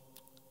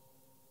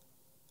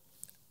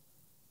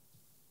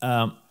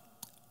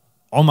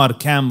Umar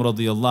came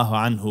radiyallahu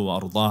anhu wa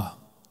ardah.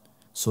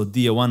 So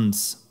dear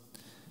ones,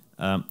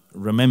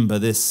 remember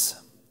this.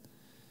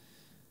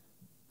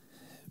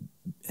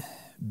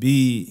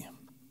 Be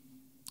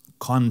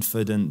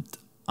confident,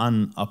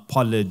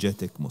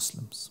 unapologetic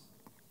Muslims.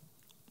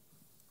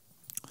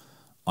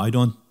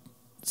 I'm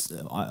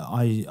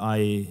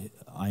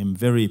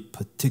very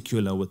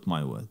particular with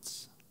my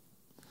words.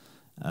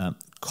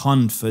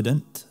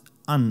 Confident,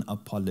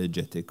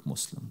 unapologetic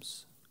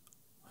Muslims.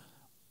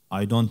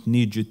 I don't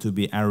need you to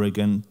be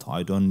arrogant.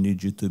 I don't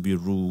need you to be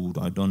rude.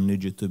 I don't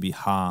need you to be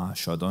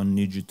harsh. I don't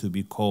need you to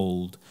be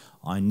cold.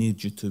 I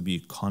need you to be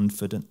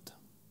confident,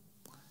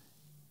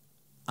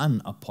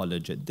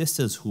 unapologetic. This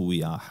is who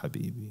we are,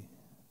 Habibi.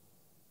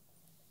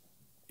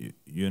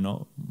 You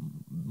know,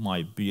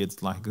 my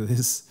beard's like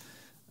this.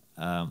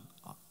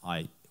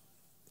 I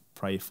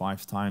pray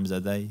 5 times a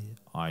day.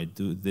 I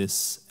do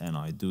this and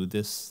I do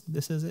this.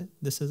 This is it.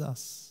 This is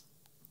us.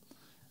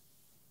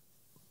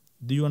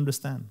 Do you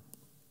understand?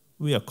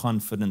 We are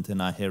confident in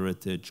our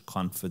heritage,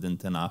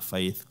 confident in our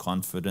faith,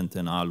 confident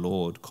in our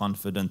Lord,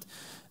 confident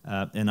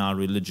in our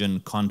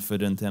religion,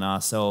 confident in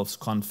ourselves,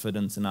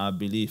 confident in our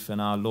belief in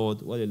our Lord.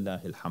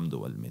 Walillahi alhamdu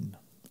wal minna.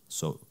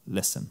 So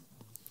listen.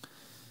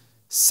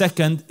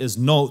 Second is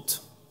note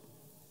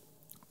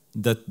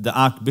that the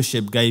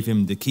Archbishop gave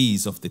him the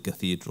keys of the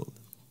cathedral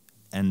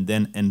and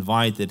then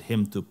invited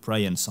him to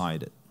pray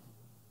inside it.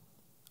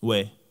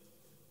 Where?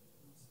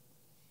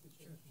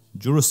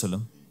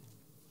 Jerusalem.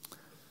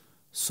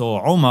 So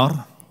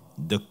Umar,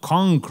 the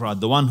conqueror,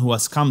 the one who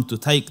has come to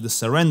take the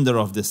surrender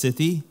of the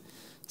city,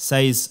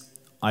 says,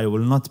 I will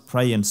not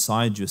pray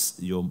inside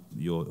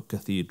your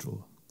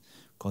cathedral,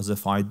 because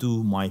if I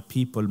do, my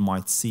people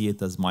might see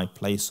it as my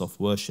place of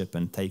worship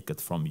and take it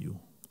from you.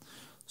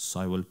 So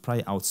I will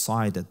pray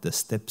outside at the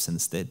steps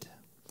instead,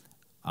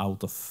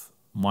 out of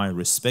my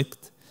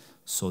respect,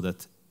 so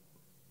that,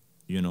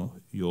 you know,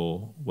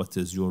 what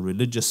is your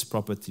religious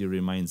property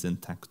remains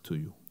intact to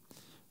you.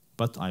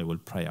 But I will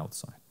pray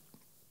outside.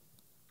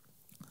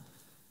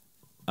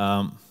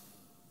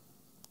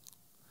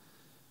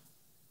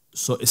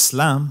 So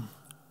Islam,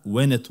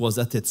 when it was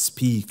at its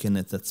peak and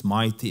at its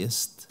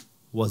mightiest,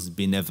 was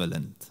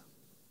benevolent,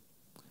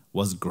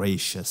 was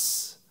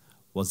gracious,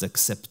 was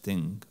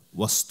accepting,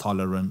 was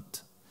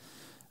tolerant.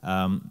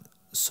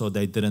 So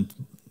they didn't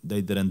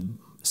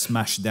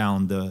smash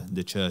down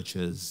the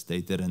churches.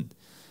 They didn't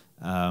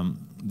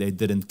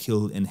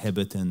kill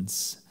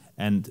inhabitants.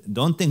 And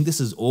don't think this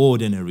is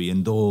ordinary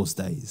in those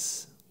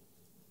days.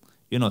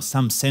 You know,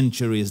 some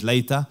centuries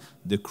later,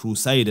 the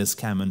Crusaders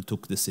came and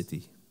took the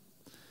city.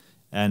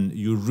 And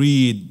you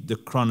read the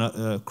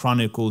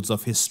chronicles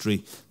of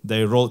history.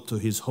 They wrote to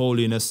His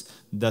Holiness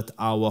that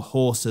our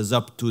horses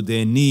up to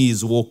their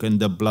knees walk in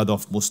the blood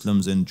of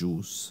Muslims and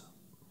Jews.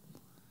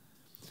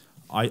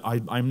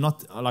 I'm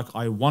not, like,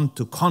 I want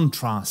to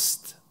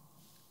contrast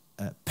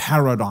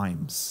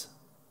paradigms,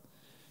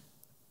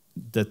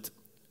 that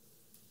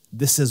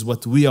this is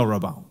what we are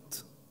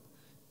about.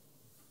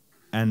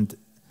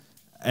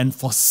 And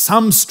for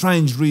some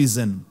strange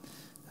reason,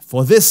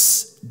 for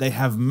this, they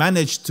have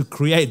managed to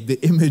create the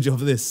image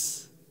of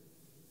this.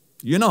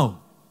 You know,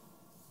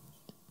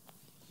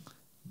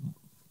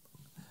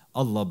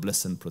 Allah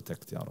bless and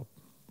protect, Ya Rab.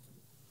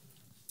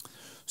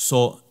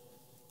 So,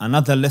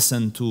 another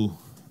lesson to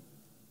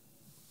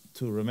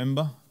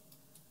remember.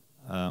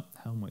 How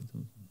am I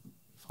doing?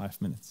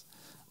 5 minutes.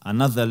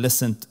 Another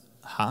lesson.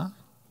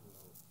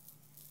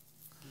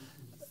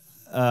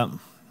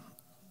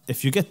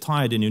 If you get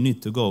tired and you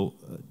need to go,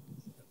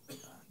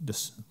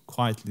 just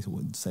quietly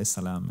say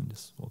salam and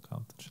just walk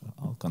out.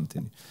 I'll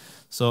continue.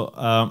 So,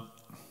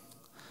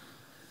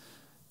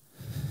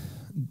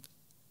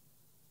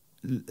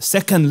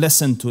 second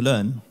lesson to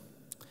learn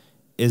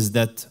is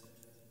that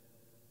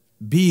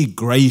be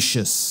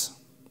gracious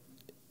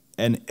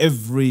in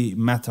every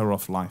matter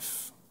of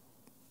life.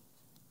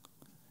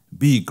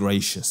 Be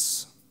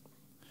gracious.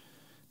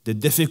 The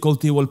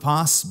difficulty will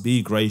pass,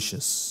 be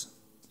gracious.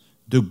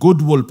 The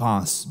good will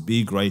pass,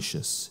 be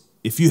gracious.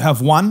 If you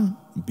have won,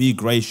 be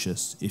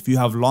gracious. If you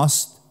have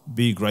lost,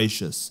 be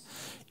gracious.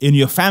 In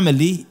your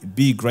family,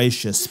 be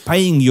gracious.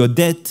 Paying your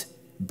debt,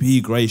 be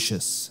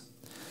gracious.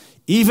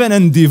 Even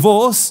in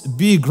divorce,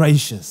 be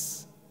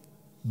gracious.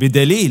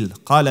 بدليل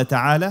قال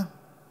تعالى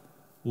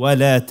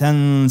ولا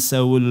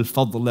تنسوا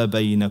الفضل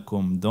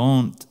بينكم.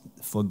 Don't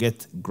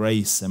forget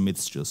grace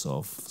amidst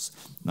yourselves.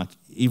 Like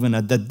even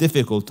at that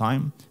difficult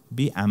time,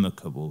 be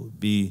amicable.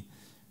 Be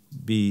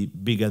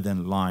bigger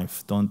than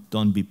life.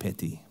 Don't be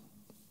petty.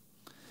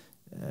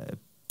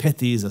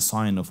 Petty is a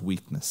sign of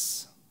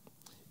weakness,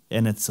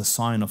 and it's a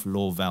sign of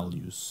low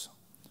values.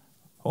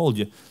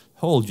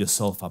 Hold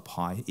yourself up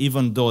high,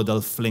 even though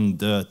they'll fling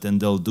dirt and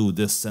they'll do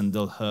this and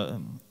they'll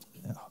hurt.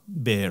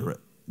 Bear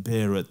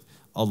it.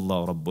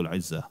 Allah Rabbul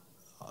Izzah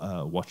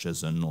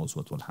watches and knows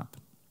what will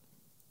happen.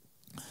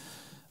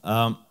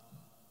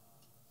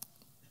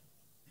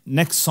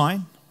 Next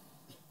sign,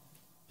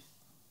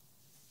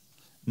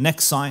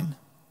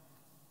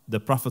 the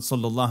Prophet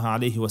sallallahu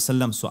alaihi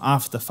wasallam. So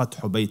after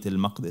Fathu Bayt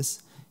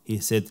al-Maqdis, he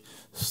said,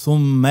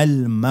 ثُمَّ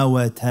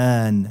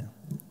الْمَوَتَانِ.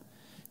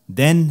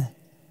 Then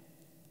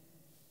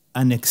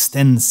an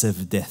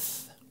extensive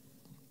death.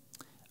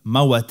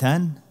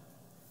 موتان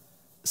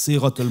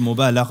صيغة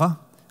المبالغة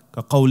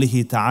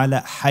كقوله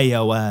تعالى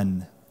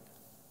حيوان.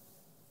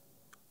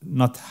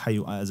 Not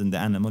as in the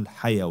animal,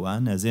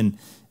 حيوان as in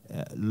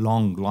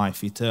long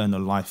life,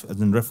 eternal life,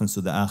 as in reference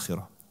to the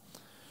akhirah.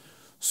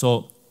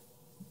 So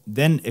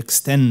then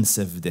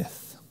extensive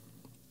death.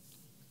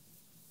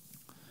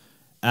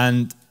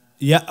 And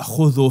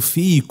يأخذ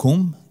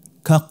فيكم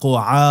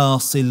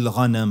كقعاص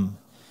الغنم.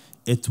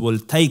 It will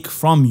take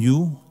from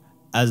you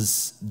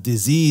as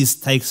disease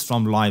takes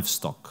from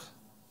livestock,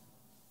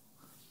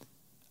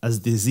 as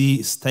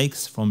disease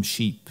takes from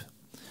sheep.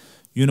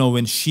 You know,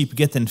 when sheep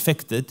get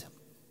infected,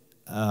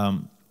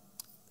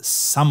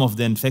 some of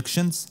the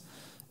infections,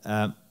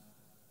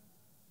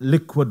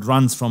 liquid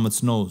runs from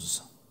its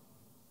nose.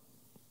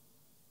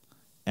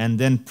 And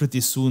then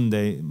pretty soon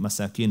they,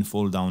 masakin,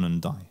 fall down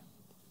and die.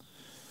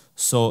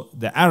 So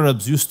the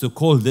Arabs used to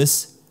call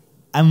this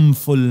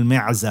أنف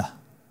المعزة.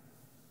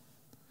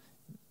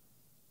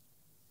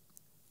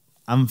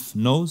 Anf,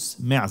 nose,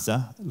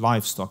 mi'za,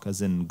 livestock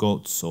as in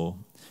goats or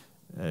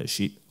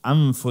sheep.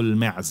 Anful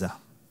mi'za.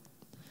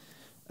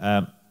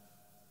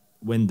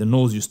 When the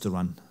nose used to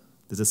run.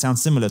 Does it sound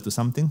similar to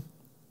something?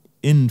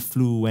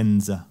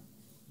 Influenza.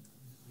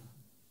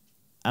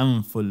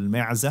 Anful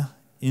mi'za,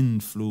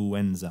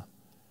 influenza.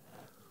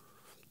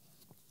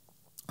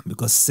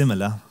 Because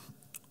similar.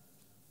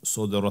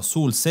 So the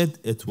Rasul said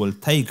it will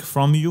take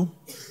from you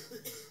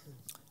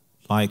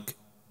like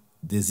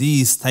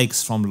disease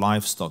takes from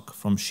livestock,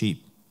 from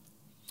sheep.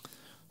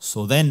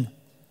 So then,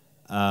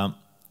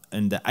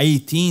 in the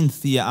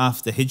 18th year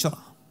after Hijrah,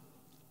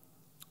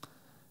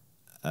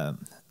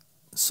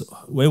 so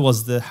where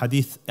was the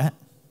hadith at?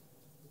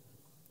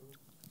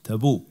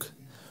 Tabuk.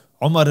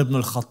 Umar ibn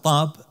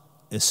al-Khattab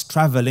is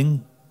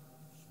traveling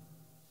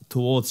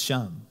towards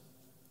Sham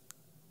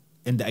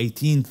in the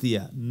 18th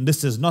year.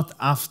 This is not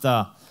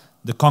after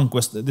the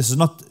conquest, this is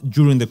not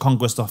during the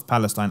conquest of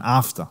Palestine,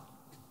 after.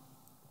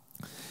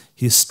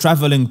 He's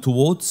traveling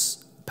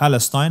towards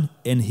Palestine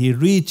and he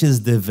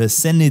reaches the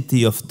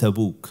vicinity of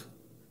Tabuk.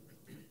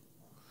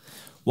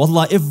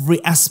 Wallah,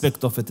 every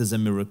aspect of it is a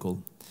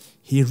miracle.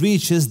 He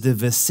reaches the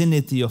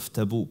vicinity of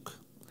Tabuk.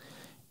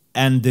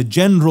 And the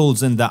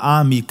generals in the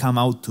army come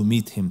out to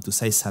meet him, to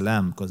say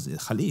salam, because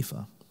he's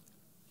Khalifa.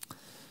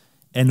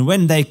 And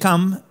when they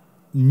come,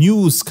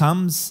 news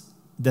comes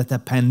that a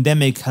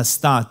pandemic has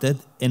started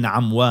in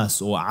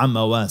Amwas or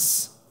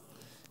Amawas,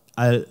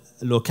 a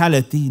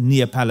locality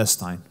near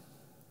Palestine.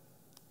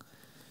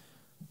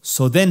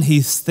 So then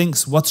he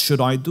thinks, what should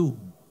I do?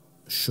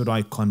 Should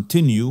I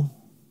continue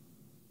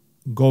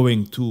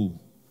going to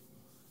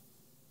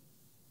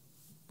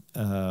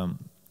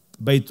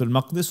Bayt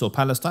al-Maqdis or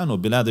Palestine or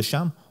Bilad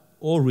al-Sham,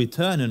 or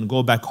return and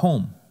go back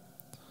home?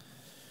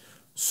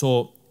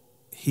 So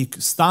he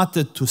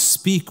started to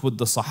speak with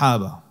the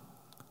Sahaba.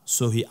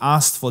 So he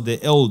asked for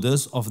the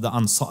elders of the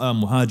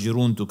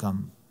Muhajirun to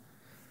come.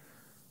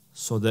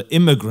 So the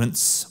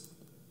immigrants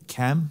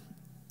came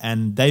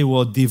and they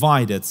were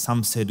divided.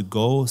 Some said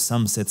go,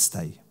 some said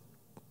stay.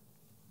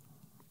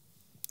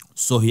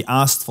 So he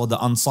asked for the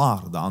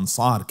Ansar. The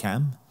Ansar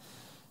came.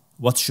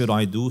 What should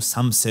I do?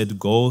 Some said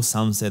go,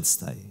 some said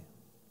stay.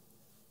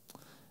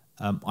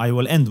 I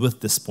will end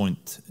with this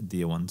point,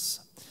 dear ones.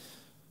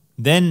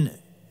 Then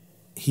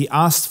he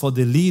asked for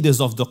the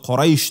leaders of the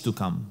Quraysh to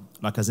come,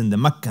 like as in the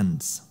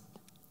Meccans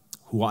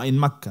who are in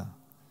Mecca.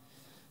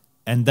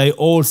 And they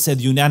all said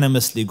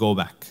unanimously, go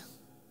back.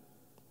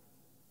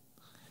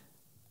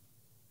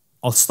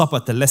 I'll stop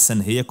at the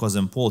lesson here because it's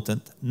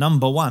important.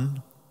 Number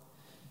one,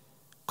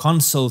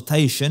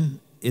 consultation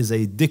is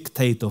a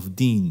dictate of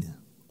deen.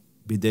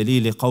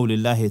 بدليل قول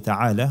الله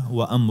تعالى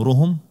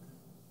وأمرهم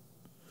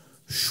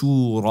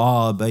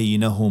شورى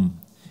بينهم,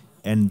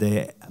 and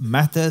the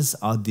matters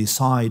are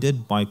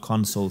decided by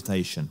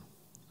consultation.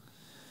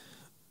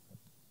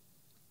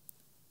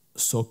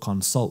 So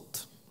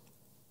consult.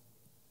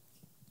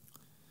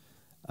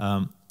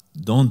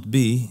 Don't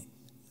be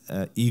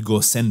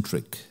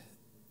egocentric,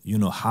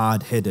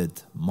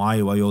 hard-headed,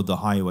 my way or the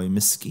highway.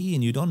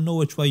 Miskeen, you don't know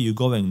which way you're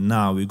going.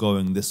 Now we're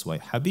going this way.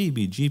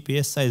 Habibi,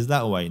 GPS says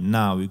that way.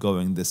 Now we're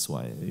going this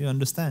way. You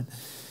understand?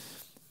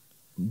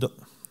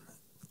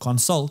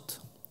 Consult.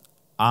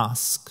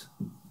 Ask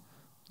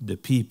the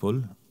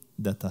people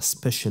that are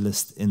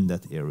specialists in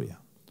that area.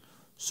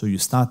 So you're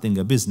starting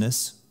a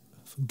business,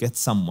 get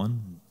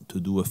someone to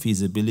do a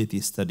feasibility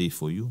study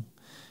for you.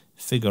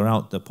 Figure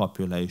out the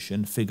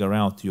population, figure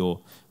out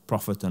your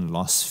profit and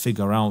loss,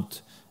 figure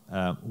out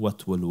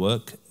what will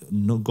work.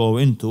 Go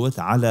into it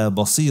ala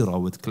basira,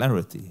 with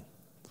clarity.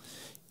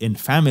 In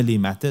family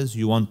matters,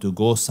 you want to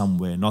go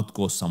somewhere, not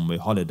go somewhere,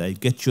 holiday,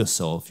 get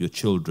yourself, your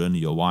children,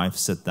 your wife,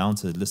 sit down,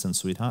 say, listen,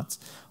 sweethearts,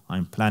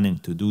 I'm planning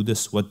to do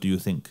this, what do you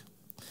think?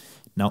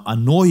 Now,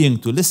 annoying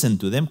to listen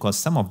to them because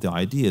some of the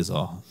ideas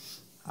are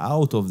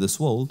out of this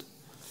world,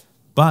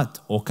 but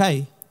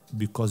okay,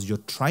 because you're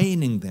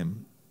training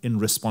them in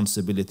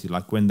responsibility.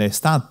 Like when they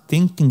start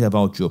thinking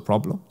about your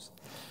problems,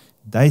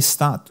 they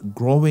start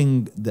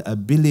growing the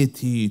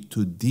ability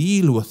to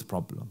deal with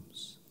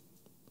problems.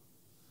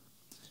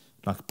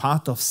 Like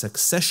part of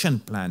succession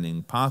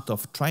planning, part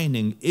of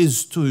training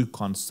is to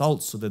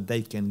consult so that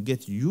they can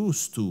get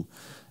used to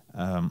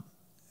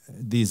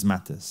these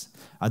matters.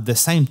 At the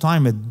same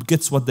time, it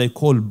gets what they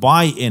call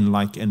buy-in,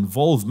 like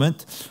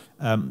involvement.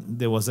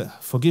 There was a,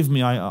 forgive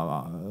me,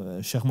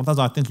 Sheikh Murtaza,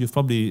 I think you've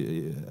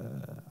probably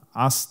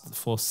asked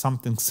for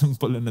something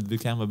simple and it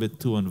became a bit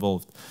too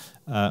involved.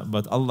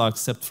 But Allah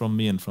accept from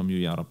me and from you,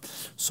 Ya Rab.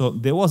 So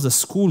there was a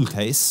school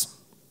case,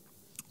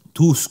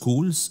 2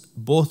 schools,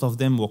 both of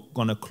them were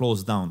going to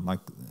close down,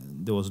 like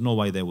there was no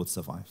way they would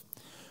survive.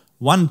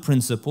 One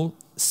principal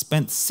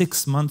spent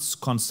 6 months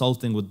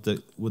consulting with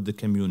the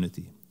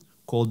community,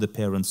 called the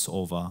parents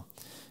over,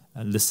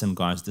 listen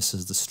guys, this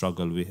is the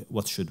struggle,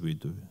 what should we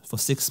do? For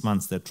 6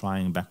 months they're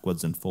trying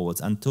backwards and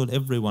forwards until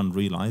everyone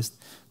realized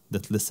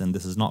that, listen,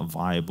 this is not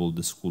viable,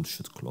 the school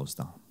should close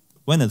down.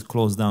 When it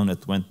closed down,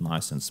 it went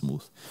nice and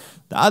smooth.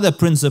 The other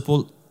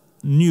principal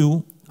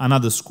knew,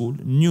 another school,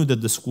 knew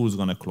that the school is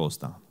going to close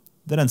down.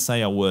 Didn't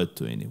say a word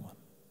to anyone.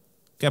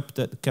 Kept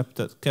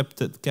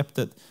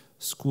it.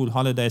 School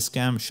holiday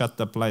scam, shut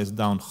the place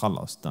down,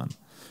 khalas, done.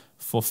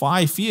 For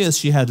 5 years,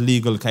 she had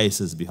legal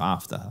cases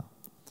after her.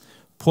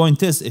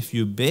 Point is, if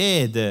you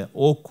bear the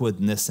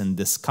awkwardness and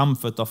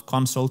discomfort of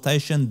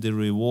consultation, the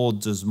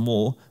rewards is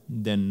more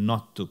than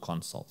not to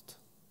consult.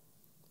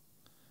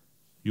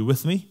 You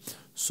with me?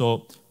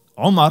 So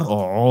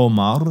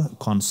Omar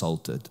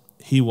consulted.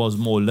 He was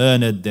more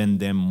learned than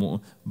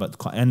them.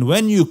 And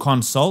when you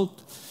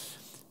consult,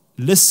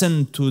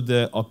 listen to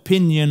the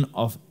opinion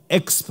of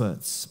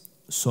experts.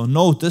 So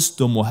notice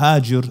the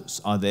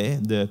muhajirs are there,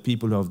 the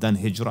people who have done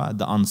hijrah,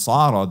 the ansar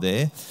are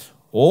there,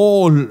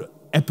 all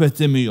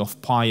epitome of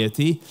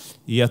piety,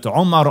 yet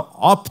Umar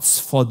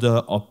opts for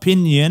the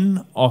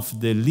opinion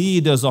of the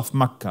leaders of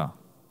Mecca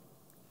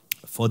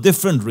for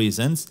different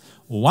reasons.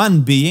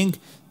 One being,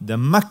 the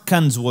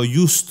Meccans were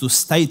used to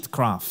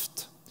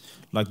statecraft,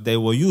 like they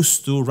were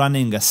used to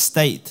running a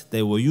state,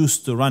 they were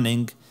used to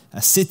running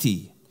a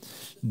city.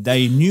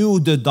 They knew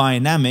the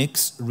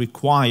dynamics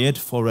required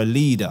for a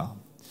leader,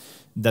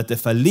 that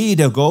if a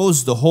leader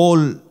goes, the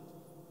whole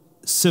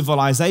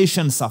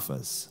civilization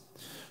suffers.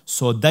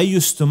 So they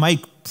used to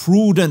make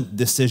prudent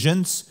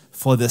decisions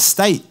for the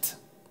state.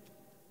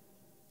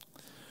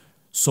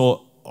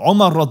 So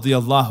Umar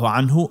radiallahu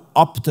anhu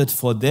opted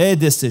for their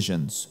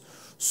decisions.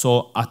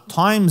 So at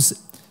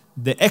times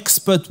the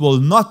expert will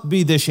not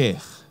be the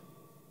sheikh.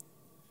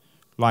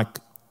 Like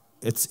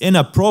it's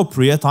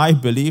inappropriate, I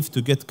believe,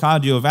 to get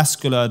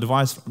cardiovascular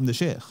advice from the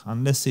sheikh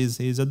unless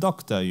he's a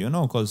doctor,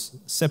 because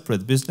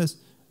separate business.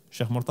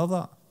 Sheikh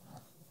Murtaza.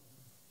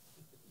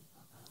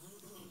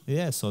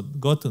 Yeah, so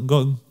go to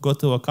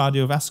a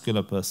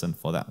cardiovascular person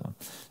for that one.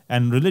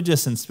 And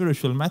religious and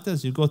spiritual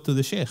matters, you go to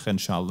the sheikh,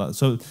 inshallah.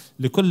 So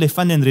لكل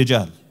فن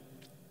رجال.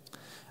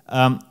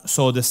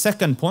 So the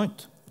second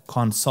point,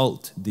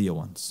 consult, dear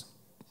ones.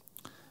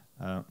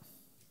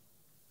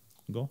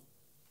 Go.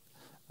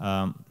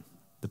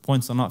 The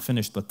points are not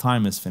finished, but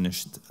time is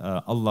finished.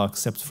 Allah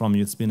accept from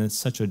you. It's been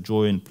such a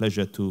joy and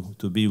pleasure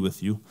to be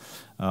with you.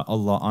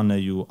 Allah honor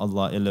you,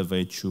 Allah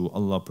elevate you,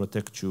 Allah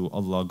protect you,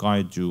 Allah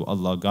guide you,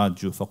 Allah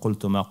guide you.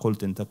 فَقُلْتُ مَا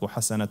قُلْتُ إِن تَكُ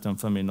حَسَنَةً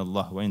فَمِنَ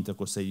اللَّهِ وَإِن تَكُ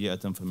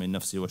سَيِّئَةً فَمِن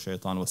نَفْسِي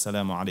وَشَيْطَانٍ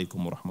وَالسَّلَامُ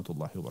عَلَيْكُمْ وَرَحْمَةُ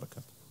اللَّهِ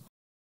وَبَرَكَاتُهُ.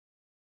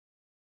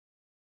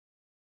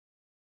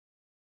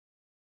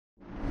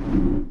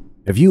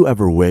 Have you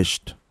ever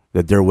wished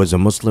that there was a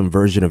Muslim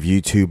version of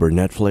YouTube or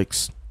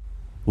Netflix?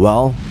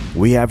 Well,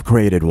 we have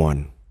created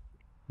one.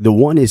 The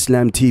One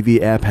Islam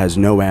TV app has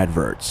no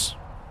adverts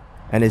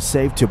and is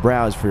safe to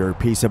browse for your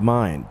peace of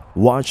mind.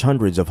 Watch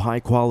hundreds of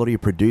high-quality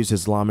produced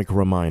Islamic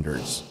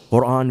reminders,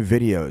 Quran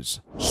videos,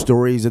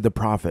 stories of the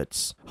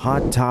prophets,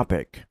 hot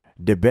topic,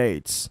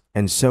 debates,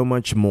 and so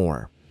much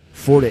more.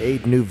 4 to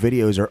 8 new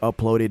videos are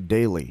uploaded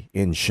daily,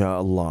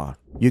 inshallah.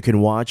 You can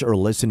watch or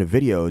listen to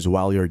videos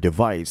while your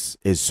device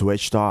is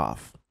switched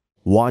off.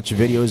 Watch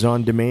videos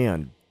on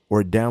demand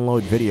or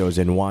download videos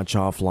and watch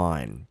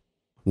offline.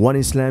 One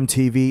Islam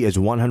TV is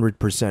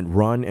 100%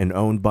 run and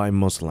owned by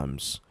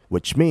Muslims,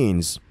 which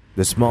means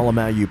the small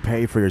amount you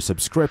pay for your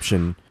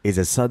subscription is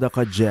a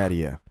SADAQAH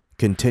JARIYAH,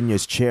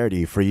 continuous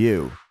charity for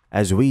you,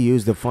 as we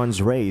use the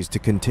funds raised to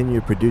continue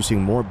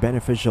producing more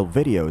beneficial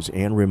videos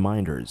and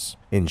reminders,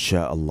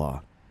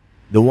 inshallah.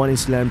 The One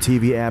Islam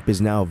TV app is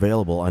now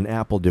available on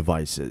Apple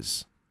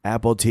devices,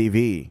 Apple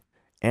TV,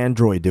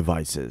 Android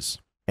devices,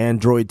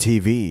 Android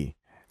TV,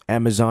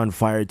 Amazon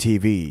Fire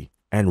TV,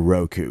 and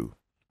Roku,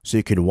 so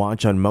you can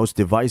watch on most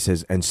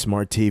devices and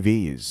smart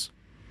TVs.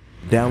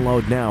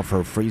 Download now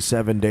for a free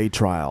 7-day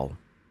trial.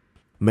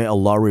 May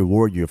Allah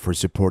reward you for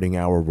supporting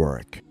our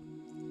work.